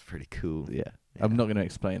 Yeah, that's pretty cool. Yeah. Yeah. I'm not going to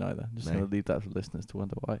explain either. I'm just No. going to leave that for listeners to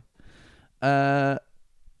wonder why.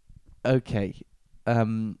 Okay.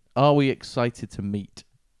 Are we excited to meet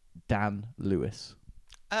Dan Lewis?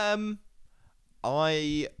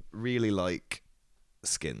 I really like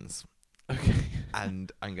Skins, Okay.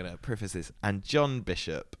 and I'm gonna preface this. And John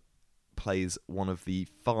Bishop plays one of the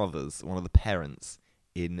fathers, one of the parents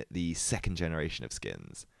in the second generation of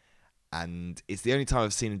Skins, and it's the only time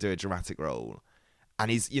I've seen him do a dramatic role. And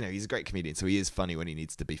he's a great comedian, so he is funny when he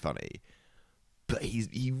needs to be funny. But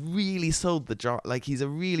he really sold the like he's a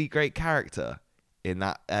really great character in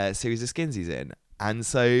that series of Skins he's in, and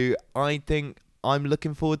so I think I'm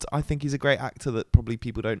looking forward to. I think he's a great actor that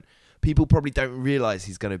people probably don't realize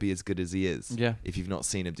he's going to be as good as he is. Yeah. If you've not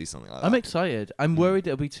seen him do something like that. I'm excited. I'm worried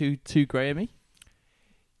it'll be too Graham-y,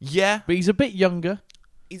 Yeah, but he's a bit younger.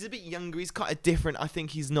 he's a bit younger. He's kind of different. I think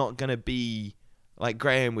he's not going to be like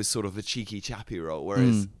Graham was sort of the cheeky chappy role,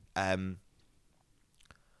 whereas I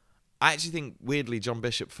actually think weirdly John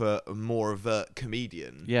Bishop for a more overt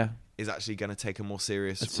comedian Yeah. is actually going to take a more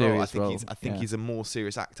serious, A role. I serious think role, he's yeah. he's a more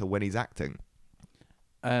serious actor when he's acting.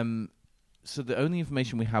 So the only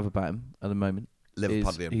information we have about him at the moment is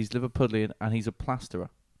Liverpudlian. he's Liverpudlian and he's a plasterer.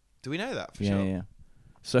 Do we know that for Yeah, sure? yeah.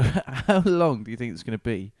 So how long do you think it's going to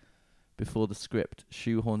be before the script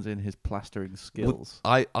shoehorns in his plastering skills?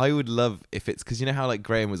 I would love if it's because you know how like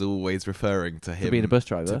Graham was always referring to him being a bus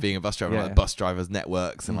driver? to being a bus driver, Yeah. like bus drivers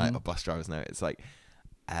networks and like Mhm. a bus drivers note. It's like,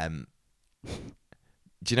 do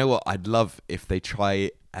you know what? I'd love if they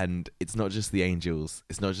try and it's not just the Angels,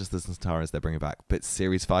 it's not just the Centaurs they're bringing back, but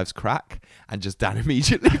Series 5's Crack, and just Dan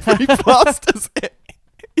immediately plasters it.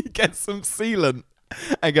 He gets some sealant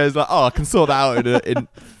and goes like, "Oh, I can sort that out in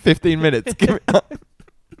 15 minutes." Give me that.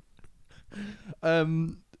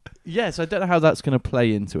 Yes, I don't know how that's going to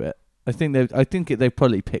play into it. I think they've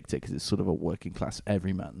probably picked it because it's sort of a working class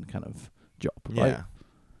everyman kind of job, right? Yeah.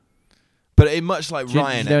 But it much like Do you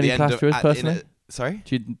Ryan know at the any end of plasterers in personally? sorry.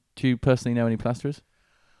 Do you personally know any plasterers?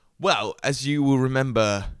 Well, as you will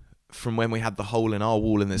remember from when we had the hole in our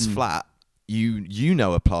wall in this flat, you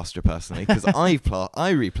know a plasterer personally because I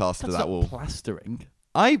replastered That's that not wall. plastering.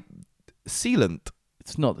 I sealant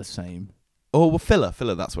It's not the same.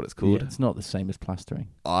 filler. That's what it's called. Yeah, it's not the same as plastering.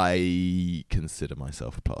 I consider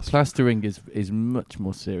myself a plasterer. Plastering is much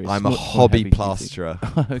more serious. I'm a much more hobby heavy-duty. plasterer.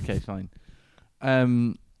 Okay, fine.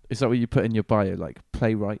 Is that what you put in your bio, like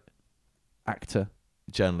playwright, actor,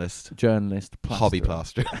 Journalist, journalist, hobby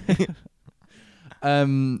plasterer? plasterer.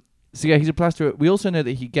 So yeah, he's a plasterer. We also know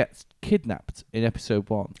that he gets kidnapped in episode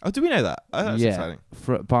 1. Oh, do we know that? Oh, that's exciting.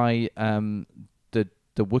 By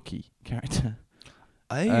the Wookiee character,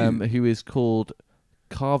 Oh, who is called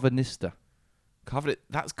Carvanista. covered it.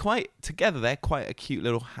 That's quite together. They're quite a cute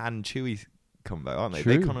little Han Chewie combo, aren't they?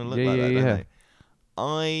 True. They kind of look Yeah, like yeah, that, yeah. don't they?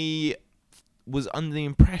 I was under the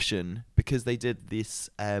impression because they did this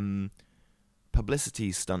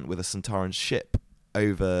publicity stunt with a Centauran ship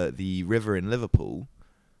over the river in Liverpool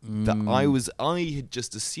that I had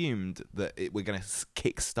just assumed that we're going to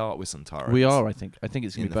kick start with Centaurans. We are, I think. I think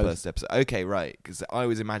it's in going the to be both. first episode. Okay, right, because I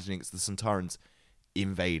was imagining it's the Centaurans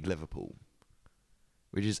invade Liverpool,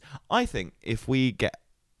 which is, I think, if we get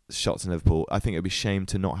shots in Liverpool, I think it'd be a shame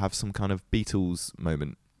to not have some kind of Beatles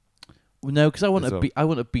moment. No, because I want as well. I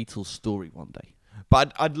want a Beatles story one day.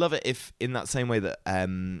 But I'd love it if, in that same way that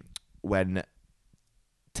when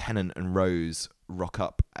Tennant and Rose rock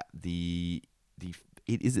up at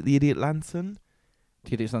is it the Idiot Lantern?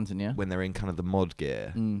 T.D. Stanton, yeah. When they're in kind of the mod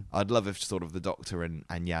gear. Mm. I'd love if sort of the Doctor and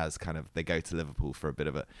Yaz kind of, they go to Liverpool for a bit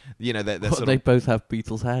of a, you know, they're What, sort they of, both have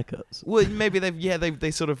Beatles haircuts. well, maybe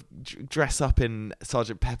they sort of dress up in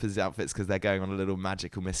Sergeant Pepper's outfits because they're going on a little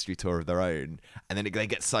magical mystery tour of their own, and then they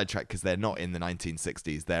get sidetracked because they're not in the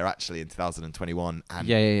 1960s, they're actually in 2021, and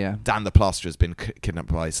Yeah. Dan the Plasterer has been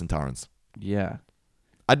kidnapped by Centaurans. Yeah.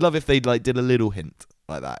 I'd love if they like did a little hint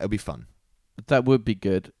like that. It'd be fun. That would be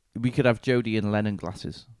good. We could have Jodie in Lennon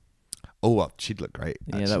glasses. Oh, well, she'd look great.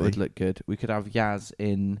 Yeah, that would look good. We could have Yaz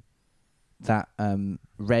in that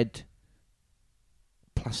red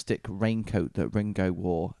plastic raincoat that Ringo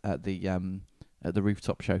wore at the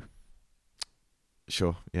rooftop show.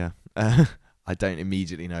 Sure, yeah. I don't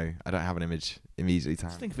immediately know. I don't have an image immediately to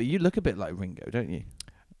Just hand. think of it. You look a bit like Ringo, don't you?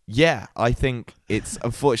 Yeah, I think it's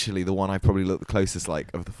unfortunately the one I probably look the closest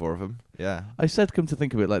like of the four of them. Yeah. I said, come to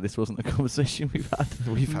think of it, like this wasn't a conversation we've had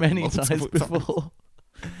We've had many multiple times before.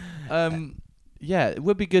 Yeah, it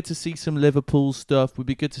would be good to see some Liverpool stuff. Would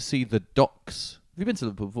be good to see the docks. Have you been to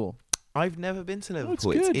Liverpool before? I've never been to Oh, it's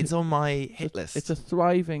Liverpool. good. It's on my hit list. It's a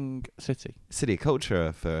thriving city. city of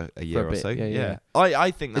culture for a year or bit, so. yeah.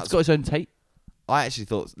 I think that's. It's got its own Tate. I actually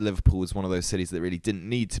thought Liverpool was one of those cities that really didn't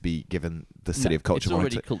need to be given the city No, of culture it's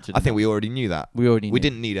already monitor. cultured. I think we already knew that. we already We knew.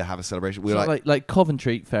 didn't need to have a celebration. We It's were not like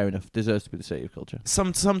Coventry, fair enough, deserves to be the city of culture.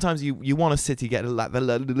 sometimes you want a city get like the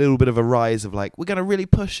little bit of a rise of like we're going to really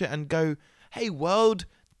push it and go, hey world,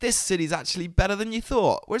 this city's actually better than you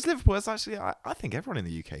thought. Whereas Liverpool, it's actually I think everyone in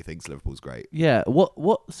the UK thinks Liverpool's great. Yeah.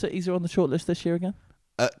 What cities are on the shortlist this year again?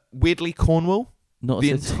 Weirdly, Cornwall. Not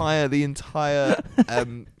The a city.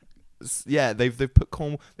 entire yeah, they've put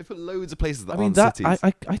Cornwall. They've put loads of places that I mean, aren't that cities.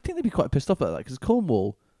 I think they'd be quite pissed off at that because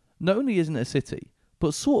Cornwall not only isn't a city,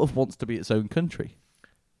 but sort of wants to be its own country.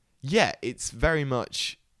 Yeah, it's very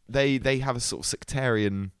much they have a sort of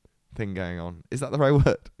sectarian thing going on. Is that the right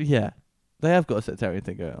word? Yeah, they have got a sectarian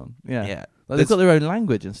thing going on. Yeah, Yeah. Like, they've got their own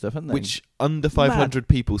language and stuff, haven't they? Which under 500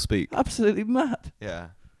 people speak. absolutely mad. Yeah.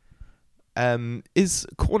 Is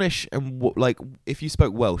Cornish and like if you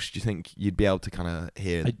spoke Welsh, do you think you'd be able to kind of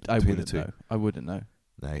hear I between the wouldn't two? know. I wouldn't know.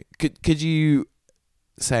 No. Could you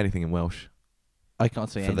say anything in Welsh I can't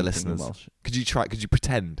say for anything the in listeners? Welsh. Could you try? Could you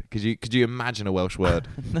pretend? Could you imagine a Welsh word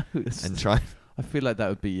No, it's- and try? I feel like that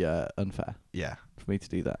would be unfair Yeah. for me to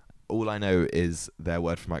do that. All I know is their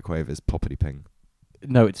word for microwave is poppity ping.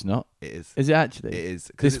 No, it's not. It is. Is it actually? It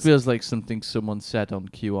is. 'Cause This it's feels like something someone said on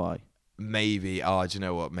QI. maybe. Oh, do you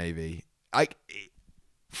know what? Maybe.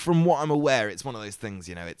 From what I'm aware, it's one of those things.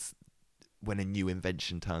 You know, it's when a new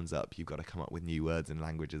invention turns up, you've got to come up with new words and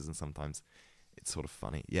languages, and sometimes it's sort of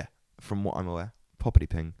funny. Yeah. From what I'm aware, poppity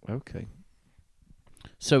ping. Okay.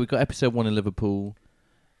 So we've got episode 1 in Liverpool.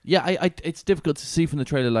 Yeah, I it's difficult to see from the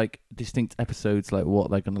trailer like distinct episodes, like what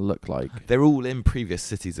they're going to look like. They're all in previous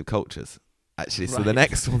cities of cultures, actually. So the Right.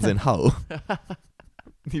 next one's in Hull.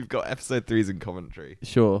 You've got episode 3's in Coventry,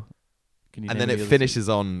 Sure. Can you and name then the it other finishes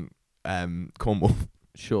on Cornwall. two?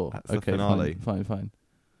 Sure. That's the Okay. finale. Fine.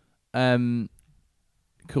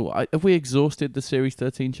 Cool. Have we exhausted the Series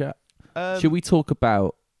 13 chat? Should we talk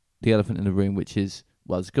about the elephant in the room, which is,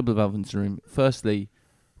 well, there's a couple of elephants in the room. Firstly,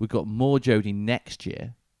 we've got more Jodie next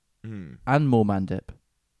year and more Mandip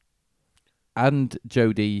and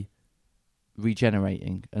Jodie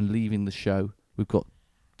regenerating and leaving the show. We've got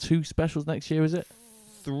 2 specials next year, is it?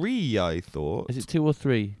 3, I thought. Is it 2 or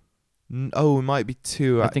 3? Oh, it might be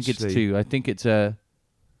 2. I Actually, think it's 2. I think it's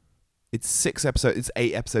It's 6 episodes. It's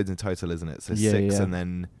 8 episodes in total, isn't it? So Yeah, 6, yeah. and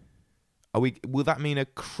then will that mean a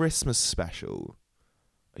Christmas special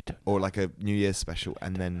I don't or like a New Year's special,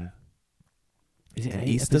 and then Is it An 8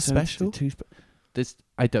 Easter episodes? special? 2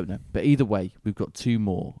 I don't know. But either way, we've got 2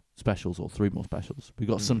 more specials or 3 more specials. We've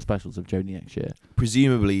got some specials of Jodie next year.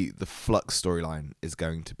 presumably the Flux storyline is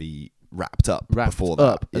going to be wrapped up Wrapped before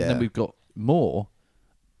up. that. And then we've got more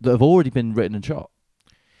that have already been written and shot.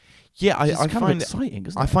 Yeah, It's I kind find of exciting,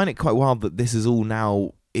 isn't I it? find it quite wild that this is all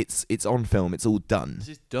now. It's on film. It's all done. This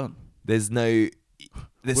is done. There's no.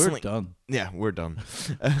 There's We're something, done. Yeah, we're done.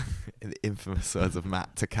 In the infamous words of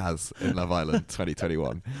Matt to Kaz in Love Island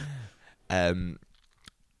 2021.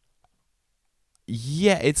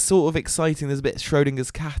 Yeah, it's sort of exciting. There's a bit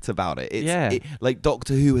Schrodinger's cat about it. Yeah. Like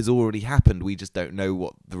Doctor Who has already happened. We just don't know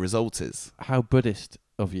what the result is. How Buddhist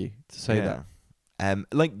of you to say that.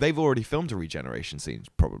 Like they've already filmed a regeneration scene,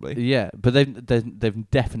 probably. Yeah, but they've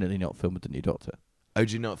definitely not filmed the new Doctor. Oh,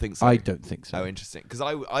 do you not think so? I don't think so. Oh, interesting. Because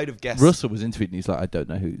I'd have guessed. Russell was interviewed and he's like, I don't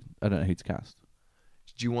know who to cast.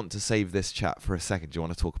 Do you want to save this chat for a second? Do you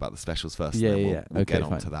want to talk about the specials first? Yeah, and then yeah. We'll Okay, get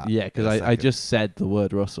fine. on to that. Yeah, in because a I second. just said the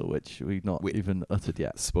word Russell, which we've not We- even uttered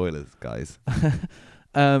yet. Spoilers, guys.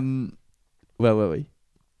 Where were we?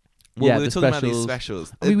 Well, Yeah, we were the talking about these specials.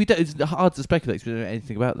 specials. I mean, it's hard to speculate because we don't know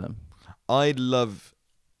anything about them. I'd love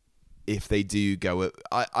if they do go.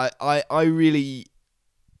 I really.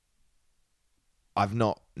 I've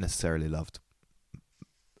not necessarily loved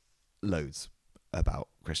loads about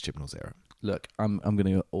Chris Chibnall's era. Look, I'm going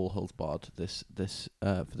to all holds barred this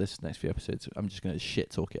for this next few episodes. I'm just going to shit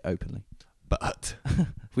talk it openly. But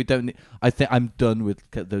We don't. I think I'm done with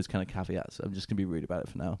those kind of caveats. I'm just going to be rude about it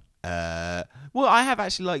for now. well, I have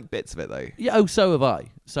actually liked bits of it though. Yeah. Oh, so have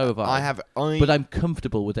I. So have I. I But I'm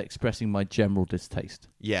comfortable with expressing my general distaste,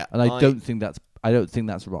 yeah, and I don't think that's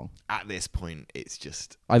wrong. At this point, it's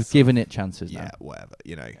just I've sort given of- it chances yeah, now. whatever.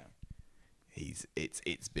 You know,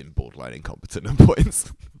 it's been borderline incompetent at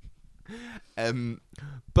points.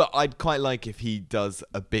 But I'd quite like if he does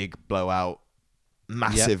a big blowout,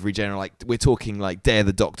 massive regeneration. Like we're talking like Day of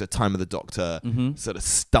the Doctor, Time of the Doctor sort of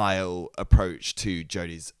style approach to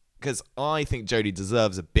Jodie's. Because I think Jodie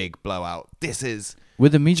deserves a big blowout. This is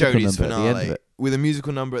with a musical Jodie's number finale at the end of it. with a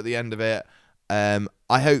musical number at the end of it.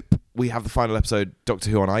 I hope we have the final episode, Doctor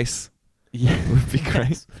Who on Ice. Yeah, Would be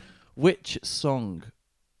great. Which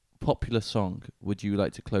popular song, would you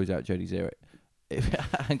like to close out Jodie's era?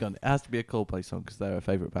 Hang on, it has to be a Coldplay song because they're her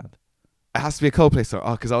favourite band. It has to be a Coldplay song.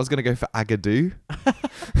 Oh, because I was going to go for Agadoo.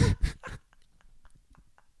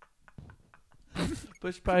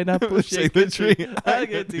 Push pineapple, shake the tree.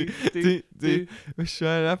 Agadoo. Push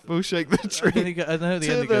pineapple, shake the tree. I know the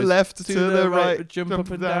To end the goes, left, to the right. jump up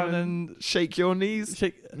and down and shake your knees.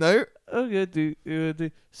 shake. No?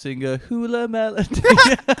 Do. Sing a hula melody.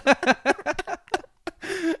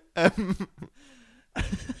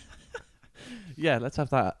 Yeah, let's have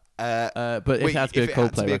that. But it has to be a Coldplay. It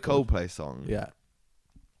had to be a record. Coldplay song. Yeah.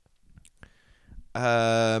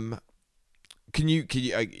 Can you?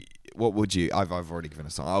 What would you? I've already given a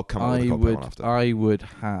song. I'll come up with a Coldplay one after. I would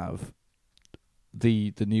have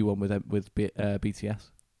the new one with BTS.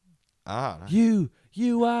 Ah, nice.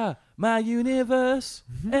 You are my universe,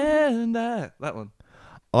 and that one.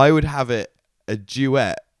 I would have it a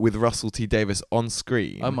duet with Russell T Davies on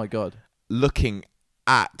screen. Oh my god! Looking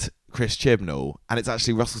at Chris Chibnall, and it's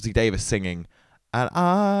actually Russell T Davies singing, and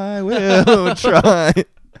I will try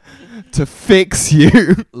to fix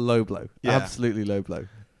you. Low blow, Yeah. absolutely low blow.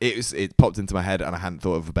 It popped into my head, and I hadn't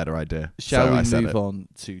thought of a better idea. Shall so I we said move it. on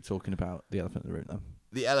to talking about the elephant in the room then?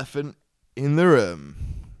 The elephant in the room.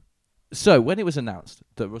 So when it was announced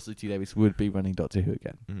that Russell T Davies would be running Doctor Who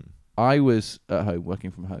again, I was at home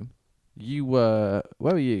working from home. You were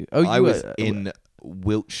where were you? Oh, I you was were in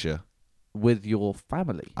Wiltshire. with your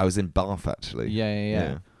family. I was in Bath actually.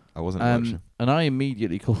 Yeah. I wasn't in Wiltshire. And I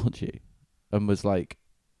immediately called you and was like,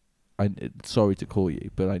 sorry to call you,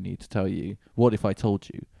 but I need to tell you, what if I told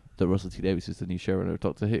you that Russell T Davies is the new showrunner of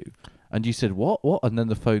Doctor Who? And you said, what? And then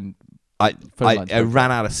the phone I line broke.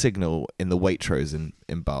 ran out of signal in the Waitrose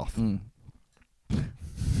in Bath.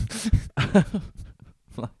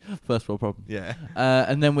 First world problem. Yeah.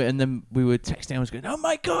 And then we were texting. I was going, oh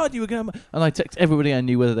my god, you were going, and I texted everybody I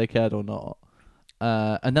knew whether they cared or not.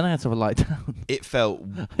 And then I had to have a lie down. It felt.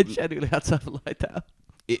 I genuinely had to have a lie down.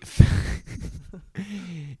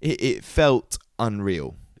 It felt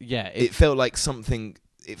unreal. Yeah. It felt like something.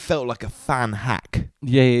 It felt like a fan hack.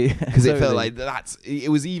 Yeah. Because it felt like it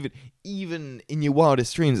was even in your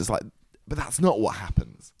wildest dreams. It's like, but that's not what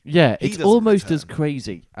happens. Yeah, He it's doesn't almost return. as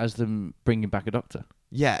crazy as them bringing back a Doctor.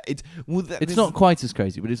 Yeah, it's Not quite as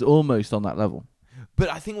crazy, but it's almost on that level. But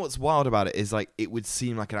I think what's wild about it is like it would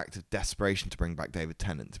seem like an act of desperation to bring back David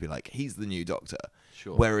Tennant to be like he's the new Doctor.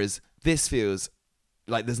 Sure. Whereas this feels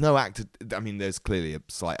like there's no act of, I mean, there's clearly a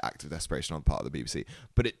slight act of desperation on the part of the BBC,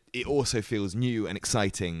 but it also feels new and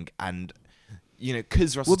exciting, and you know,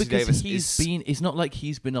 because Russell T Davies it's not like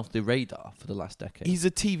he's been off the radar for the last decade. he's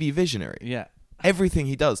a TV visionary. Yeah. Everything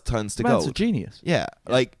he does turns to Man's a gold. genius. Yeah,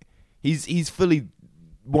 like he's fully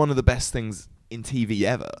one of the best things in TV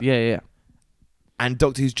ever. Yeah. And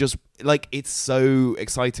Doctor Who's just like, it's so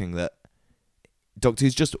exciting that Doctor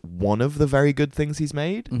Who's just one of the very good things he's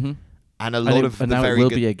made. Mm-hmm. And a lot of the now very it will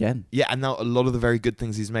good, be again. yeah, and now a lot of the very good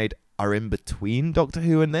things he's made are in between Doctor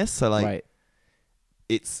Who and this. So like, Right.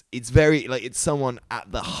 it's very like it's someone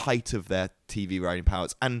at the height of their TV writing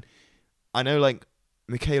powers. And I know like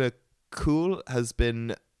Michaela Cool has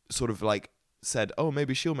been sort of like said, oh,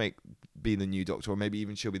 maybe she'll be the new Doctor, or maybe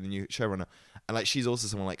even she'll be the new showrunner. And like she's also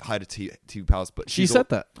someone like high to TV powers, but She said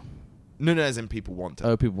that. No, as in people want to.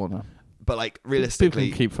 Oh, people want her. But like People realistically,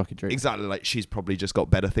 can keep fucking dreaming. exactly, like she's probably just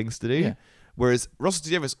got better things to do. Yeah. Whereas Russell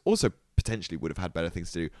T Davies also potentially would have had better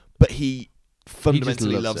things to do, but he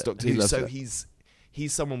fundamentally loves loves it. Doctor He Who. loves So it.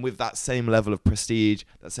 he's someone with that same level of prestige,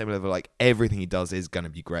 that same level of like everything he does is gonna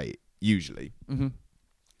be great usually. Mm-hmm.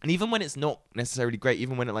 And even when it's not necessarily great,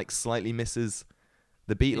 even when it like slightly misses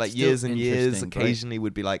the beat, It's like still years and years, interesting, right? occasionally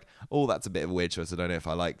would be like, oh, that's a bit of a weird choice. I don't know if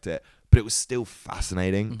I liked it, but it was still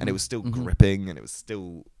fascinating, and it was still gripping, and it was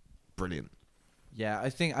still brilliant. Yeah, I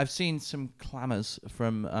think I've seen some clamours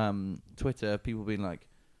from Twitter, people being like,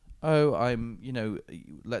 oh,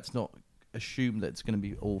 let's not assume that it's going to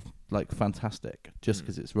be all like fantastic just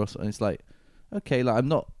because it's Russell. And it's like, okay, like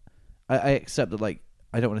I accept that, like,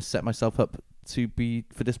 I don't want to set myself up to be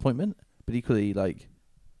for disappointment, but equally, like,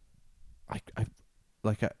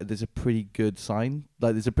 there's a pretty good sign.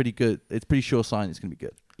 Like, it's pretty sure sign it's going to be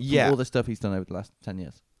good. Yeah. From all the stuff he's done over the last 10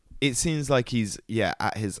 years. It seems like he's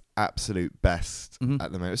at his absolute best Mhm.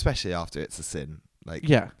 at the moment, especially after It's a Sin. Like,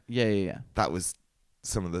 Yeah. that was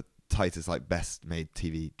some of the tightest, like, best made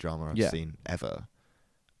TV drama I've seen ever.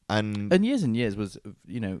 And And Years was,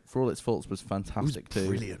 for all its faults, was it was fantastic too.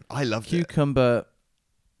 brilliant. I loved it. Cucumber,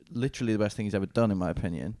 literally the best thing he's ever done, in my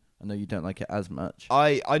opinion. I know you don't like it as much.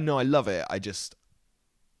 I know I love it. I just,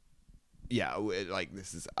 like,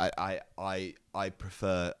 this is I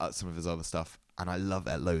prefer some of his other stuff, and I love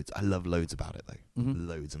it loads. I love loads about it though,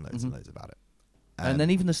 loads and loads and loads about it. And then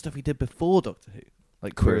even the stuff he did before Doctor Who,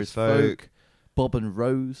 like Queer as Folk, Bob and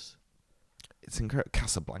Rose, it's incredible.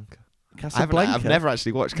 Casablanca. Casablanca. I've never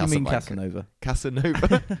actually watched You mean Casablanca. Casanova?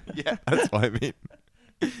 Casanova. Yeah, that's what I mean.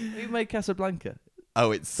 Who made Casablanca?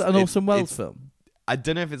 Oh, Is that an Orson Welles film? I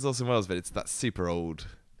don't know if it's Orson Welles, but it's that super old.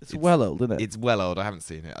 It's well old, isn't it? It's well old. I haven't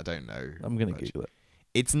seen it. I don't know. I'm going to much. Google it.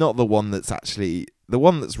 It's not the one that's actually the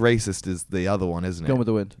one that's racist. Is the other one, isn't it? Gone with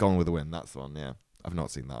the Wind. Gone with the Wind. That's the one. Yeah, I've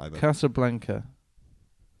not seen that either. Casablanca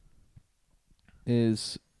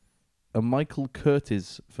is a Michael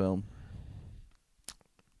Curtiz film.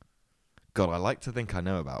 God, I like to think I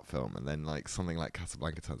know about film, and then like something like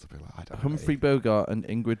Casablanca turns up. Like, I don't Humphrey know. Bogart and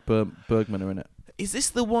Ingrid Bergman are in it. Is this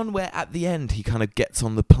the one where at the end he kind of gets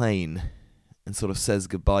on the plane and sort of says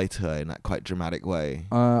goodbye to her in that quite dramatic way?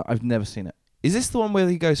 I've never seen it. Is this the one where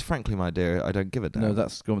he goes, "Frankly, my dear, I don't give a damn"? No,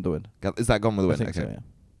 that's Gone with the Wind. Is that Gone with the I Wind? think Okay. so, yeah.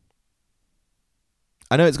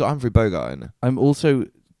 I know it's got Humphrey Bogart in it. I'm also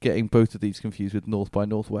getting both of these confused with North by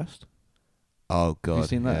Northwest. Oh God,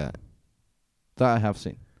 seen that? Yeah. That I have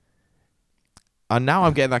seen. And now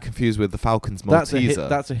I'm getting that confused with the Falcons Malteser.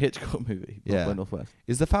 That's a Hitchcock movie. Yeah. North by Northwest.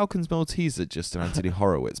 Is the Falcons Malteser just an Anthony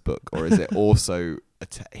Horowitz book, or is it also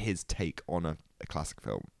his take on a classic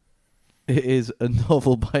film? It is a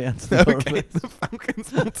novel by Anthony Okay, Horowitz. the Falcons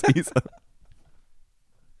Malteser.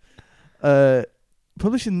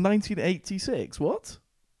 Published in 1986. What?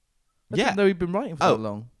 I Yeah. didn't know he'd been writing for so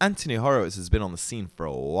long. Anthony Horowitz has been on the scene for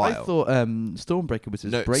a while. I thought Stormbreaker was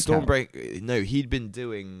his breakout. No, he'd been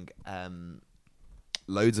doing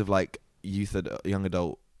loads of like young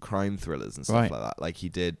adult crime thrillers and stuff Right. like that. Like he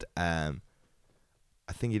did, I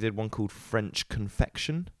think he did one called French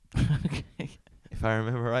Confection, Okay. if I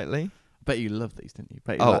remember rightly. Bet you loved these, didn't you?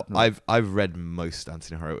 Bet you Oh, liked them. I've read most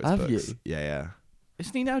Anthony Horowitz Have books. you? Yeah.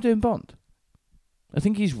 Isn't he now doing Bond? I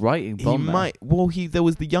think he's writing He Bond now. might. Well, there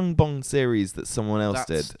was the Young Bond series that someone else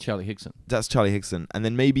That's did. Charlie Higson. That's Charlie Higson, and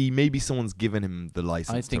then maybe someone's given him the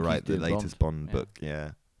license to think write he's the doing latest Bond Yeah. book.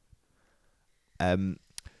 Yeah.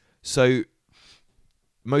 So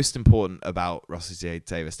most important about Russell J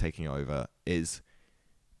Davies taking over is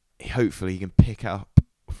hopefully he can pick up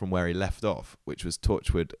from where he left off, which was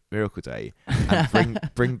Torchwood Miracle Day, and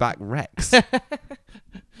bring back Rex.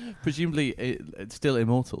 Presumably, it's still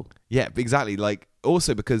immortal. Yeah, exactly. Like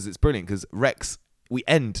also because it's brilliant because Rex. We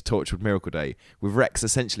end Torchwood Miracle Day with Rex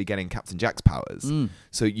essentially getting Captain Jack's powers,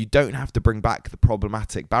 so you don't have to bring back the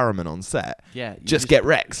problematic Barrowman on set. Yeah, Just get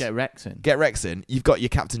Rex. Get Rex in. Get Rex in. You've got your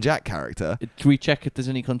Captain Jack character. Do we check if there's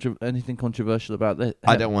anything controversial about this?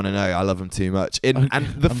 I don't want to know. I love him too much. Okay, And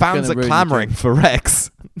the I'm fans gonna are ruin the clamoring joke. for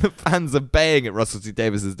Rex. The fans are baying at Russell T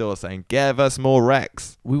Davies' door saying, "Give us more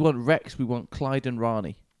Rex." We want Rex. We want Clyde and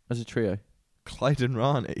Rani as a trio. Clyde and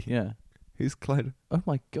Rani. Yeah. Who's Clyde? Oh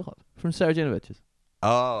my god. From Sarah Jane Adventures.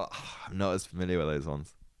 Oh, I'm not as familiar with those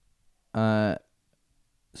ones. So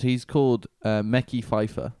he's called Mekhi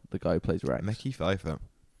Phifer, the guy who plays Rex. Mekhi Phifer.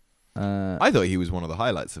 Uh, I thought he was one of the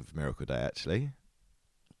highlights of Miracle Day, actually.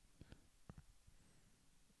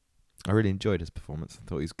 I really enjoyed his performance. I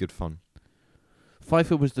thought he was good fun.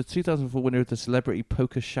 Phifer was the 2004 winner of the Celebrity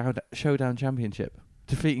Poker Showdown Championship,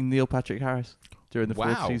 defeating Neil Patrick Harris during the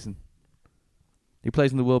fourth Wow. season. He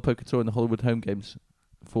plays in the World Poker Tour and the Hollywood Home Games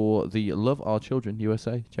for the Love Our Children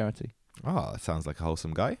USA charity. Oh, that sounds like a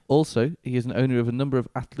wholesome guy. Also, he is an owner of a number of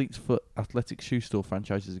Athlete's Foot athletic shoe store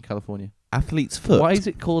franchises in California. Athlete's Foot. Why is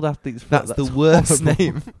it called Athlete's Foot? That's the worst horrible.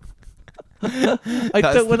 name. I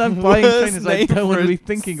That's don't. When the I'm buying worst trainers, I name don't want for to a be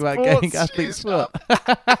thinking about sports getting shoe Athlete's Foot.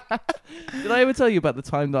 Did I ever tell you about the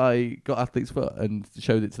time that I got Athlete's Foot and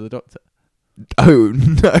showed it to the doctor? Oh,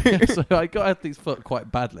 no. So I got Athlete's Foot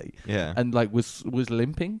quite badly, Yeah. and like was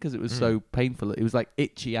limping because it was so painful. It was like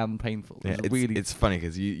itchy and painful. Yeah, It was really, it's funny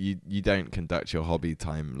because you don't conduct your hobby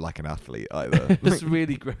time like an athlete either. it was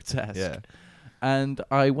really grotesque. Yeah. And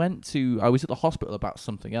I was at the hospital about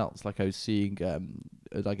something else, like I was seeing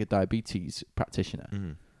like a diabetes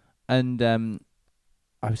practitioner, and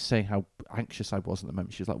I was saying how anxious I was at the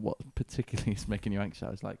moment. She was like, "What particularly is making you anxious?" I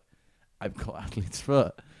was like, "I've got Athlete's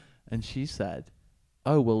Foot," and she said,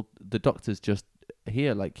 "Oh well, the doctor's just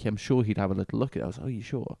here. Like I'm sure he'd have a little look at it." I was like, "Oh, you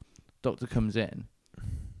sure?" Doctor comes in,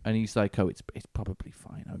 and he's like, "Oh, it's probably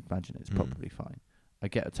fine. I imagine it's probably fine." I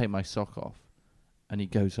take my sock off. and he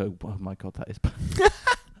goes, "Oh my god, that is bad."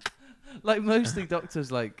 Like mostly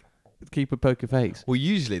doctors like keep a poker face. Well,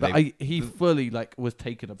 usually But he fully like was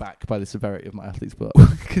taken aback by the severity of my athlete's foot.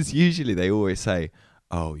 because usually they always say,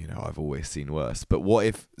 "Oh, I've always seen worse." But what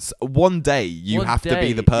if one day you One have to be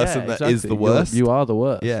day- the person yeah, that is exactly. the worst? You are the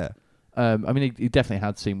worst. Yeah, I mean, he definitely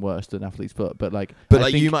had seen worse than athlete's foot, but like, but I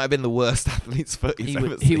like think you might have been the worst athlete's foot he's ever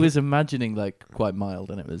he seen. was imagining like quite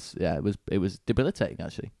mild, and it was debilitating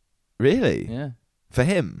actually. Really Yeah, for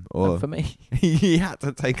him, and or for me. he had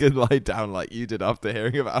to take a lie down like you did after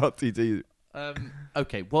hearing about RTD.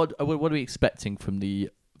 Okay, what are we expecting from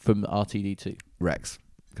RTD2? Rex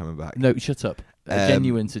coming back. No, shut up. A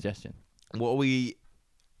genuine suggestion. What are we?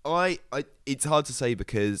 I it's hard to say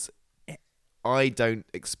because I don't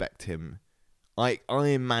expect him. I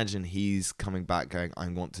imagine he's coming back going, I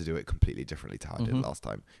want to do it completely differently to how I did Mhm. last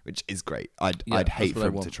time, which is great. I'd Yeah, hate that's what for I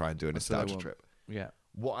him to want. try and do a That's what I nostalgia want. trip. Yeah.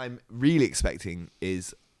 What I'm really expecting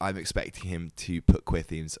is I'm expecting him to put queer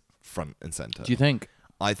themes front and center. Do you think?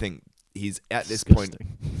 I think he's at this point.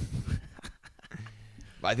 Disgusting.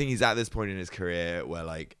 I think he's at this point in his career where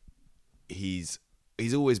like he's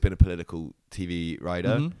always been a political TV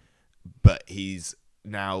writer, Mhm. but he's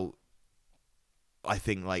now, I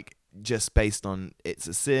think, like just based on It's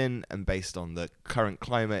a Sin and based on the current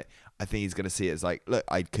climate, I think he's going to see it as like, look,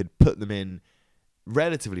 I could put them in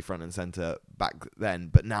relatively front and center back then,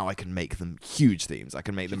 but now I can make them huge themes. I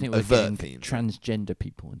can make Do you them think we're overt getting themes. transgender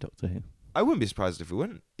people in Doctor Who? I wouldn't be surprised if we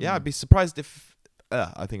wouldn't. Yeah, Mm. I'd be surprised if.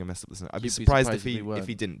 I think I messed up this. I'd be You'd be surprised surprised if we if weren't.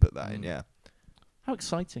 he didn't put that in. Mm. Yeah, How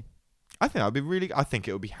exciting! I think I'd be really. I think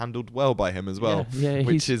it would be handled well by him as well. Yeah,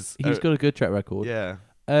 which he's is got a good track record. yeah.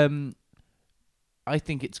 I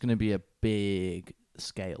think it's going to be a big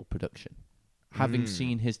scale production. Having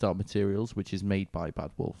seen his Dark Materials, which is made by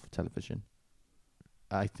Bad Wolf Television,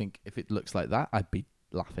 I think if it looks like that, I'd be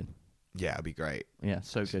laughing. Yeah, it'd be great. Yeah,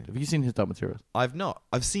 so good. Have you seen his Dark Materials? I've not.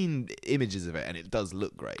 I've seen images of it, and it does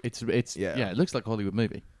look great. It's Yeah. it looks like a Hollywood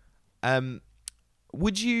movie.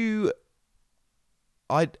 Would you?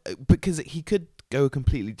 Because he could go a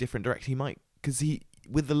completely different direction. He might, because he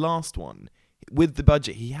with the last one, with the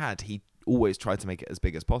budget he had, he always tried to make it as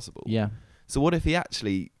big as possible. Yeah. So what if he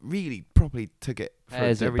actually really properly took it for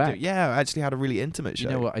Airs it everything? back. Yeah, actually had a really intimate show.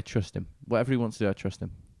 You know what? I trust him. Whatever he wants to do, I trust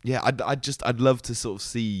him. Yeah, I'd love to sort of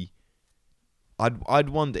see. I'd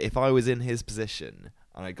wonder if I was in his position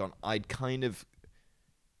and I'd kind of,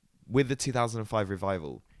 with the 2005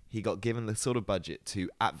 revival, he got given the sort of budget to,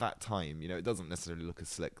 at that time, it doesn't necessarily look as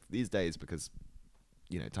slick these days because,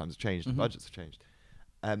 times have changed, Mhm. budgets have changed.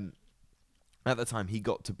 At the time, he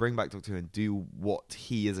got to bring back Doctor Who and do what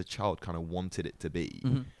he as a child kind of wanted it to be,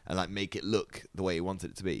 Mhm. and like make it look the way he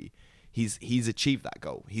wanted it to be. He's achieved that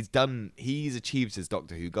goal. He's achieved his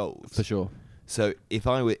Doctor Who goals. For sure. So if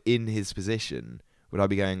I were in his position, would I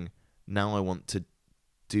be going, now I want to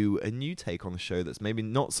do a new take on the show that's maybe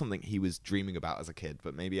not something he was dreaming about as a kid,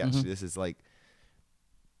 but maybe actually this is like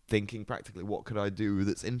thinking practically, what could I do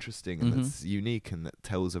that's interesting and that's unique and that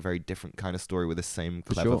tells a very different kind of story with the same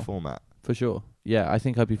For clever sure. format? For sure. Yeah, I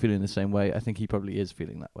think I'd be feeling the same way. I think he probably is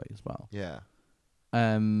feeling that way as well. Yeah.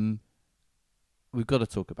 We've got to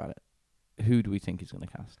talk about it. Who do we think he's going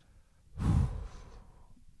to cast?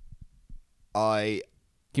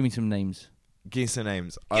 Give me some names. Give me some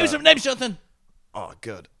names. Give me some names, Jonathan! Oh,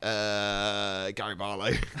 good. Gary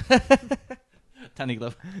Barlow. Danny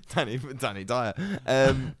Glover. Danny Dyer.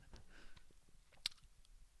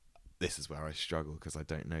 This is where I struggle because I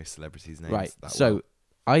don't know celebrities' names. Right, that so well.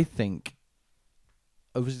 I think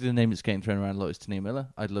obviously the name that's getting thrown around a lot is Tania Miller.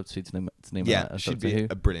 I'd love to see Tania Miller. Yeah, as she'd Doctor be Who.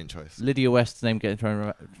 a brilliant choice. Lydia West's name getting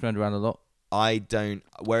thrown around a lot. I don't.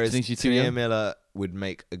 Whereas Think she's too Tania young? Miller would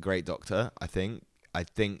make a great Doctor. I think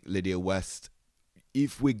Lydia West.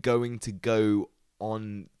 If we're going to go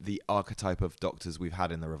on the archetype of Doctors we've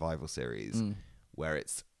had in the revival series, where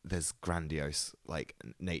there's grandiose like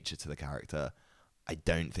nature to the character, I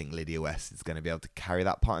don't think Lydia West is going to be able to carry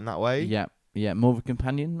that part in that way. Yeah, more of a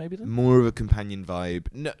companion maybe then? More of a companion vibe.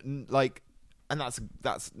 No, and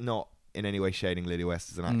that's not in any way shading Lydia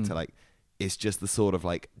West as an actor. Like, it's just the sort of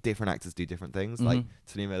like different actors do different things. Like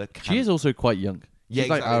Tania Miller. She is also quite young. Yeah, She's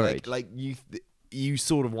like exactly. our age. Like you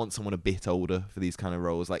sort of want someone a bit older for these kind of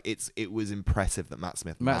roles. Like it was impressive that Matt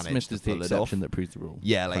Smith Matt managed Smith is to the pull it exception off. that proves the rule.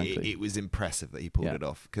 Yeah, like frankly. it was impressive that he pulled Yeah. it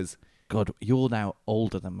off because God, you're now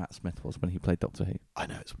older than Matt Smith was when he played Doctor Who. I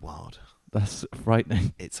know it's wild. That's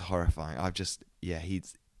frightening. It's horrifying.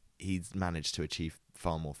 He's managed to achieve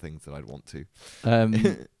far more things than I'd want to.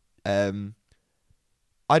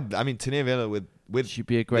 I mean Tania Miller with She'd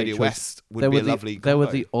be a great Lydia choice. West would be a lovely There were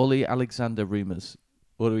combo. the Ollie Alexander rumours.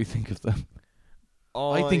 What do we think of them?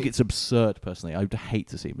 I think it's absurd. Personally, I'd hate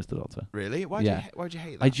to see Mr. Doctor. really. Why'd Yeah. you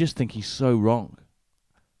hate that? I just think he's so wrong.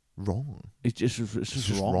 wrong. It's just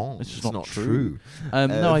wrong. It's just not true.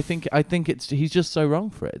 No, I think he's just so wrong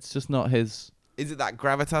for it. It's just not his. Is it that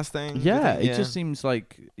gravitas thing? do you Yeah, think? it just seems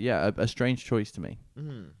like a strange choice to me.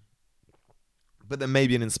 But then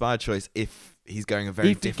maybe an inspired choice if he's going a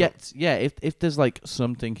very If he different. gets if there's like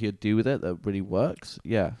something he'd do with it that really works,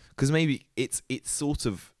 yeah. Because maybe it's sort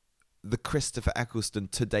of the Christopher Eccleston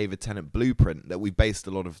to David Tennant blueprint that we based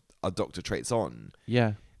a lot of our Doctor traits on.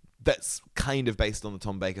 Yeah. That's kind of based on the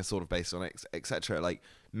Tom Baker, sort of based on etc. Like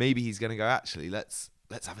maybe he's going to go, actually, let's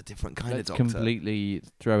have a different kind Let's of Doctor. completely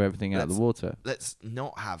throw everything out of the water. Let's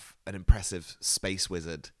not have an impressive space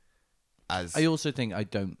wizard as I also think I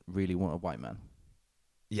don't really want a white man.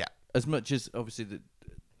 yeah. As much as obviously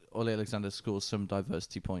Ollie Alexander scores some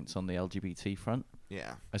diversity points on the LGBT front,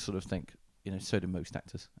 Yeah. I sort of think, so do most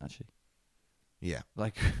actors actually. Yeah.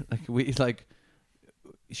 Like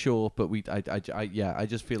sure, but I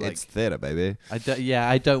just feel like It's theatre, baby.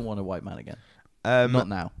 I don't want a white man again. Not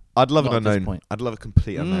now. I'd love Not an at this unknown. point. I'd love a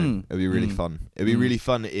complete unknown. It'd be really fun. It'd be really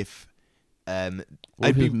fun if What I'd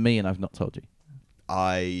if be it's me and I've not told you?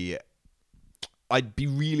 I'd be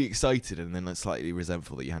really excited and then slightly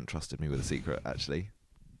resentful that you hadn't trusted me with a secret, actually.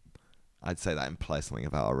 I'd say that implies something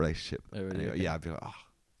about our relationship. Oh, really? Anyway, Okay. yeah, I'd be like, oh,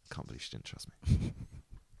 I can't believe she didn't trust me.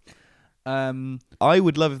 Um, I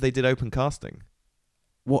would love if they did open casting.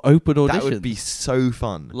 what open auditions? That would be so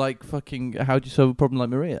fun. like fucking. How do you solve a problem like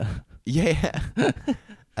Maria? Yeah.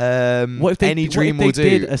 What if they, Any what dream if they will do.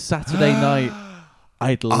 did a Saturday night?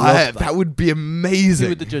 I'd love that. That would be amazing. Who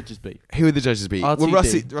would the judges be? Who would the judges be? Well,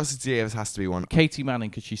 RTD. Rusty Davies has to be one. Katie Manning,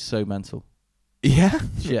 because she's so mental. Yeah.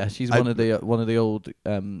 Yeah, she's I- one of the old, the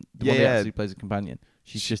one that yeah. actually plays a companion.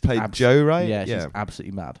 She's She just played Jo, right? Yeah, Yeah. she's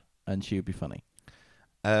absolutely mad, and she would be funny.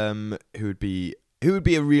 Who would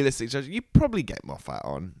be a realistic judge? You'd probably get Moffat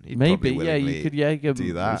on. He'd Maybe, probably yeah, you willingly could, yeah,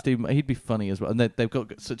 do that. He'd be funny as well, and they've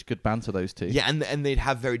got such good banter, those two. Yeah, and they'd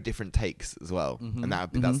have very different takes as well, Mhm, and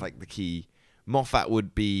that's mhm. like the key. Moffat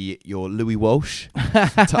would be your Louis Walsh to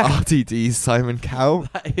RTD's Simon Cowell.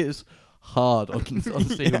 That is hard on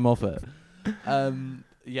Stephen Moffat.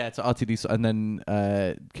 Yeah, to RTD, and then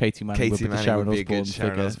Katie Manning would be the Manning Sharon would be a Osbourne good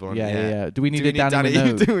Sharon figure. Osbourne, Yeah, yeah. yeah. Do we need Do we a need Danny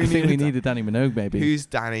Danny- Minogue? do we I think need we a need a Danny Minogue, maybe. Who's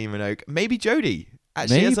Danny Minogue? Maybe Jodie.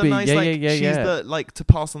 Actually, as a Maybe, nice yeah, like yeah, yeah, she's yeah. the like to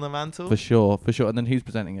pass on the mantle. For sure. And then who's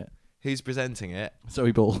presenting it? Who's presenting it?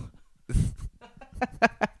 Zoe Ball.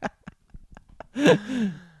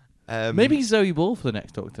 Um, Maybe Zoe Ball for the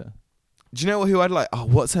next Doctor. Do you know who I'd like? Oh,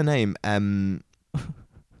 what's her name?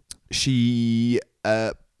 She's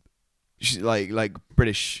like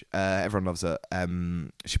British. Everyone loves her.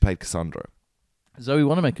 She played Cassandra. Zoe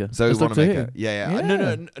Wanamaker. Zoe as Doctor Wanamaker. Who. Yeah.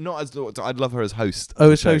 No, not as Doctor. I'd love her as host. Oh, of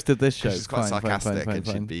the as show. host of this show. 'Cause she's quite Fine, sarcastic fine, and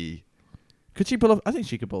fine. she'd be. Could she pull off? I think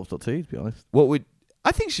she could pull off Doctor Who, to be honest. What would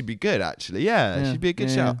I think she'd be good actually? Yeah, Yeah, she'd be a good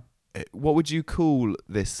yeah, shout. What would you call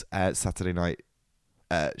this Saturday night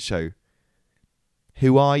show?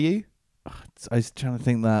 Who are you? I was trying to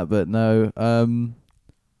think that, but no.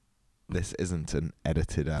 This isn't an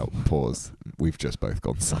edited out pause. We've just both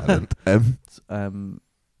gone silent.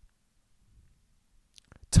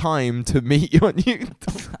 Time to meet you on you.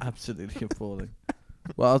 Absolutely appalling.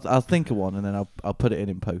 Well, I'll think of one and then I'll put it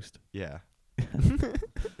in post. Yeah.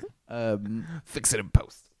 Fix it in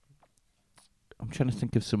post. I'm trying to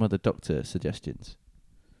think of some other Doctor suggestions.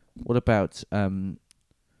 What about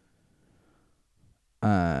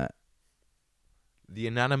The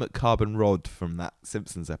inanimate carbon rod from that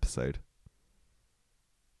Simpsons episode.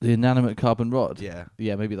 the inanimate carbon rod? Yeah.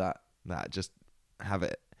 Yeah, maybe that. Just have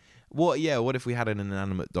it. What if we had an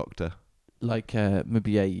inanimate doctor? Like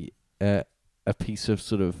maybe a piece of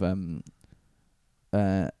sort of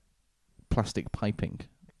plastic piping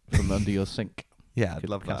from under your sink. Yeah, I'd Could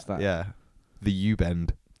love cast that. that. Yeah. The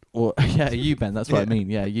U-bend. Or yeah, a U-bend, that's what I Yeah. mean.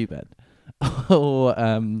 Yeah, U-bend. or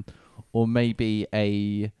maybe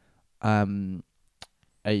a UK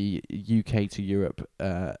to Europe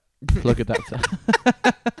plug adapter.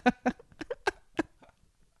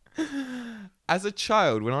 As a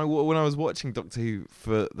child, when I was watching Doctor Who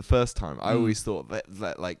for the first time, I always thought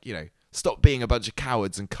that like, stop being a bunch of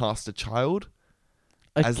cowards and cast a child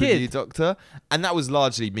as the new kid. Doctor. And that was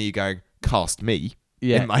largely me going, cast me.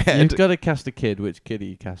 Yeah, in my head. you've got to cast a kid. Which kid are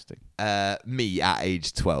you casting? Me at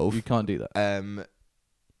age 12. You can't do that.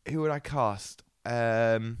 Who would I cast?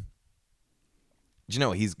 Do you know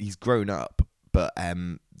what? He's grown up, but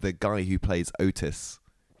the guy who plays Otis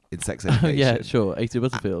in Sex Education. Oh yeah, sure. A.T.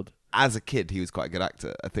 Butterfield. As a kid, he was quite a good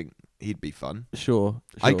actor. I think he'd be fun. Sure.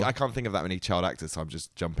 I can't think of that many child actors, so I'm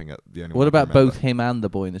just jumping at the only one. What I can about remember. both him and the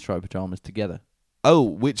boy in the striped pajamas together? Oh,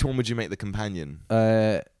 which one would you make the companion?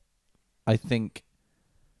 I think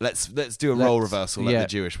Let's do a role let's- reversal. Let yeah, the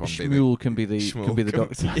Jewish one be the Shmuel can be the Shmuel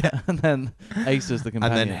doctor, yeah. and then Asa's the and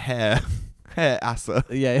companion. then hair Asa.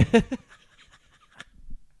 Yeah.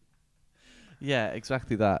 Yeah,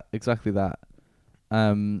 exactly that.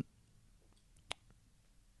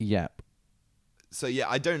 Yeah. So yeah,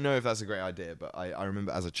 I don't know if that's a great idea, but I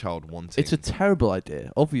remember as a child wanting. It's a terrible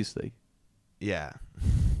idea, obviously. yeah.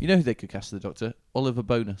 You know who they could cast as the Doctor? Oliver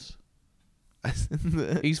Bonus.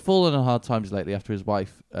 He's fallen on hard times lately after his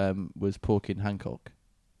wife was porking Hancock.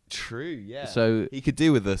 True. Yeah. So he could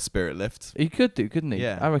do with the spirit lift, he could do, couldn't he?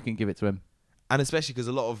 Yeah. I reckon give it to him. and especially because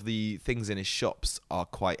a lot of the things in his shops are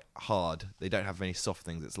quite hard. They don't have many soft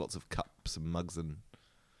things. It's lots of cups and mugs and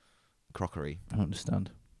crockery. I don't understand.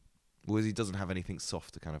 Whereas he doesn't have anything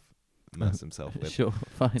soft to kind of immerse himself with, Sure,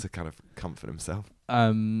 fine. to kind of comfort himself.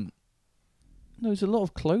 No, there's a lot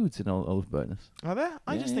of clothes in Oliver Bonus. Are there?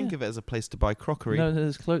 I Yeah, just think yeah. of it as a place to buy crockery. No,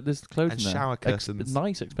 there's clothes And in there. shower curtains.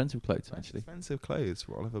 Nice, expensive clothes, actually. Expensive clothes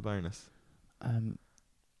for Oliver Bonus.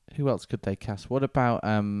 Who else could they cast? What about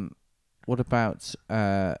Paul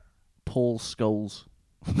Scholes?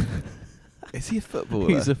 Is he a footballer?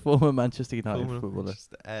 He's a former Manchester United Former footballer.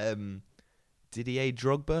 Manchester- Didier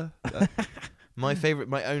Drogba. My favourite,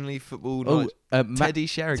 my only football. Oh, knowledge. Teddy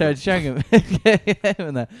Sheringham. Terry Sheringham. Yeah, him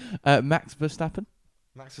in there. Max Verstappen.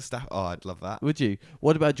 Max Verstappen. Oh, I'd love that. Would you?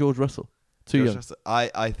 What about George Russell? Too George young. Russell.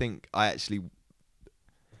 I think I actually.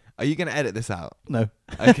 Are you going to edit this out? No.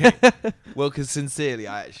 Okay. Well, because sincerely,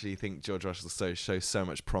 I actually think George Russell shows so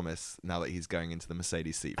much promise now that he's going into the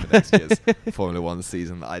Mercedes seat for next year's Formula One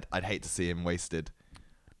season that I'd hate to see him wasted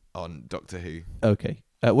on Doctor Who. Okay.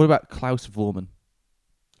 What about Klaus Vormann?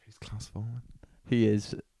 Who's Klaus Vormann? He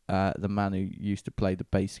is the man who used to play the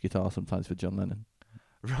bass guitar sometimes for John Lennon.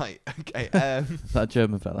 Right. Okay. That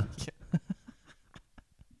German fella.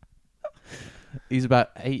 He's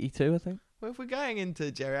about 82, I think. Well, if we're going into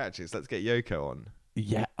geriatrics, let's get Yoko on.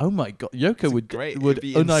 Yeah. Oh my God. Yoko It's would great. would It'd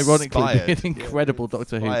be unironically be inspired. an incredible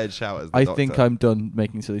Doctor Who. Inspired shout as the I Doctor. think I'm done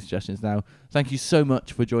making silly suggestions now. Thank you so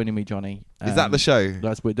much for joining me, Johnny. Is that the show?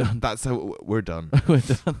 We're done. That's how we're done. We're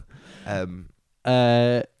done.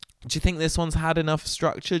 Do you think this one's had enough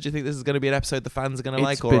structure? Do you think this is going to be an episode the fans are going to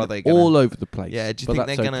It's like, or been are they gonna, all over the place? Yeah. Do you but think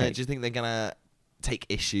they're that's gonna? okay. Do you think they're gonna take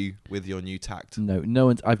issue with your new tact? No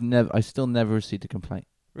one's. I still never received a complaint.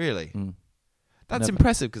 Really? Mm. That's Never.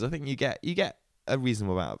 impressive because I think you get a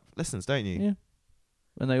reasonable amount of listens, don't you? Yeah.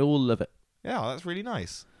 And they all love it. Yeah, that's really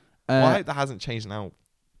nice. Well, I Uh, hope that hasn't changed now.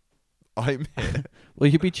 I'm here. Well,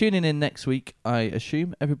 you'll be tuning in next week, I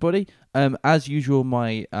assume, everybody. As usual,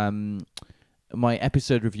 my my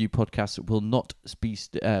episode review podcast will not be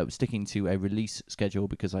sticking to a release schedule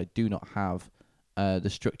because I do not have the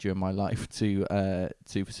structure in my life to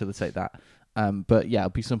facilitate that. But yeah, it'll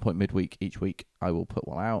be some point midweek each week. I will put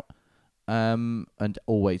one out, and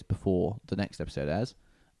always before the next episode airs.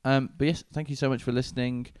 But yes, thank you so much for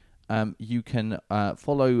listening. You can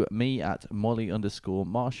follow me at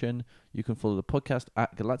Molly_Martian. You can follow the podcast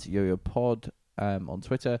at Galactic Yo-Yo Pod on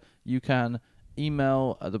Twitter. You can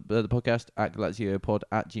email the podcast at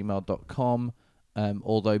galacticyoyopod@gmail.com.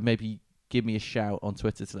 Although maybe give me a shout on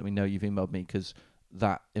Twitter to let me know you've emailed me, because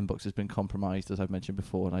that inbox has been compromised, as I've mentioned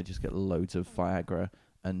before, and I just get loads of Viagra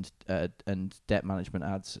and debt management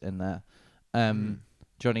ads in there.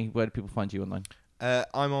 Johnny, where do people find you online?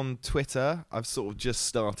 I'm on Twitter. I've sort of just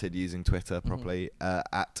started using Twitter properly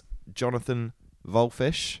at Jonathan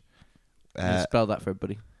Volfish. Spell that for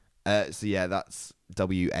everybody. So yeah, that's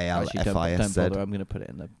Actually, don't WALFIS. bother. I'm going to put it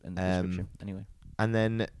in the description anyway. And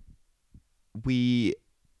then we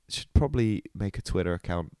should probably make a Twitter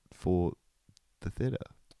account for the theatre.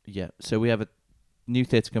 Yeah, so we have a new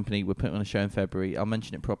theatre company. We're putting on a show in February. I'll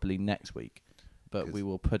mention it properly next week, but we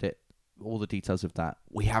will put all the details of that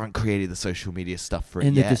We haven't created the social media stuff for it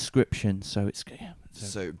in the yet. description. So it's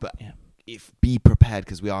Be prepared,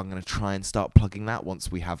 because we are going to try and start plugging that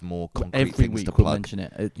once we have more concrete every things week to we'll plug. mention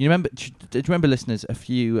it. Do you remember, listeners, a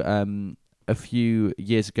few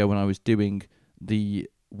years ago when I was doing the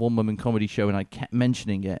one woman comedy show and I kept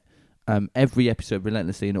mentioning it every episode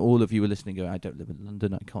relentlessly, and all of you were listening going, I don't live in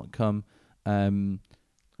London, I can't come.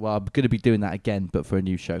 Well, I'm going to be doing that again, but for a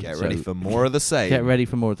new show. Get So ready for more of the same. Get ready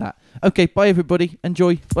for more of that. Okay, bye everybody.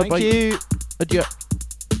 Enjoy. Bye bye. Thank you. Adieu.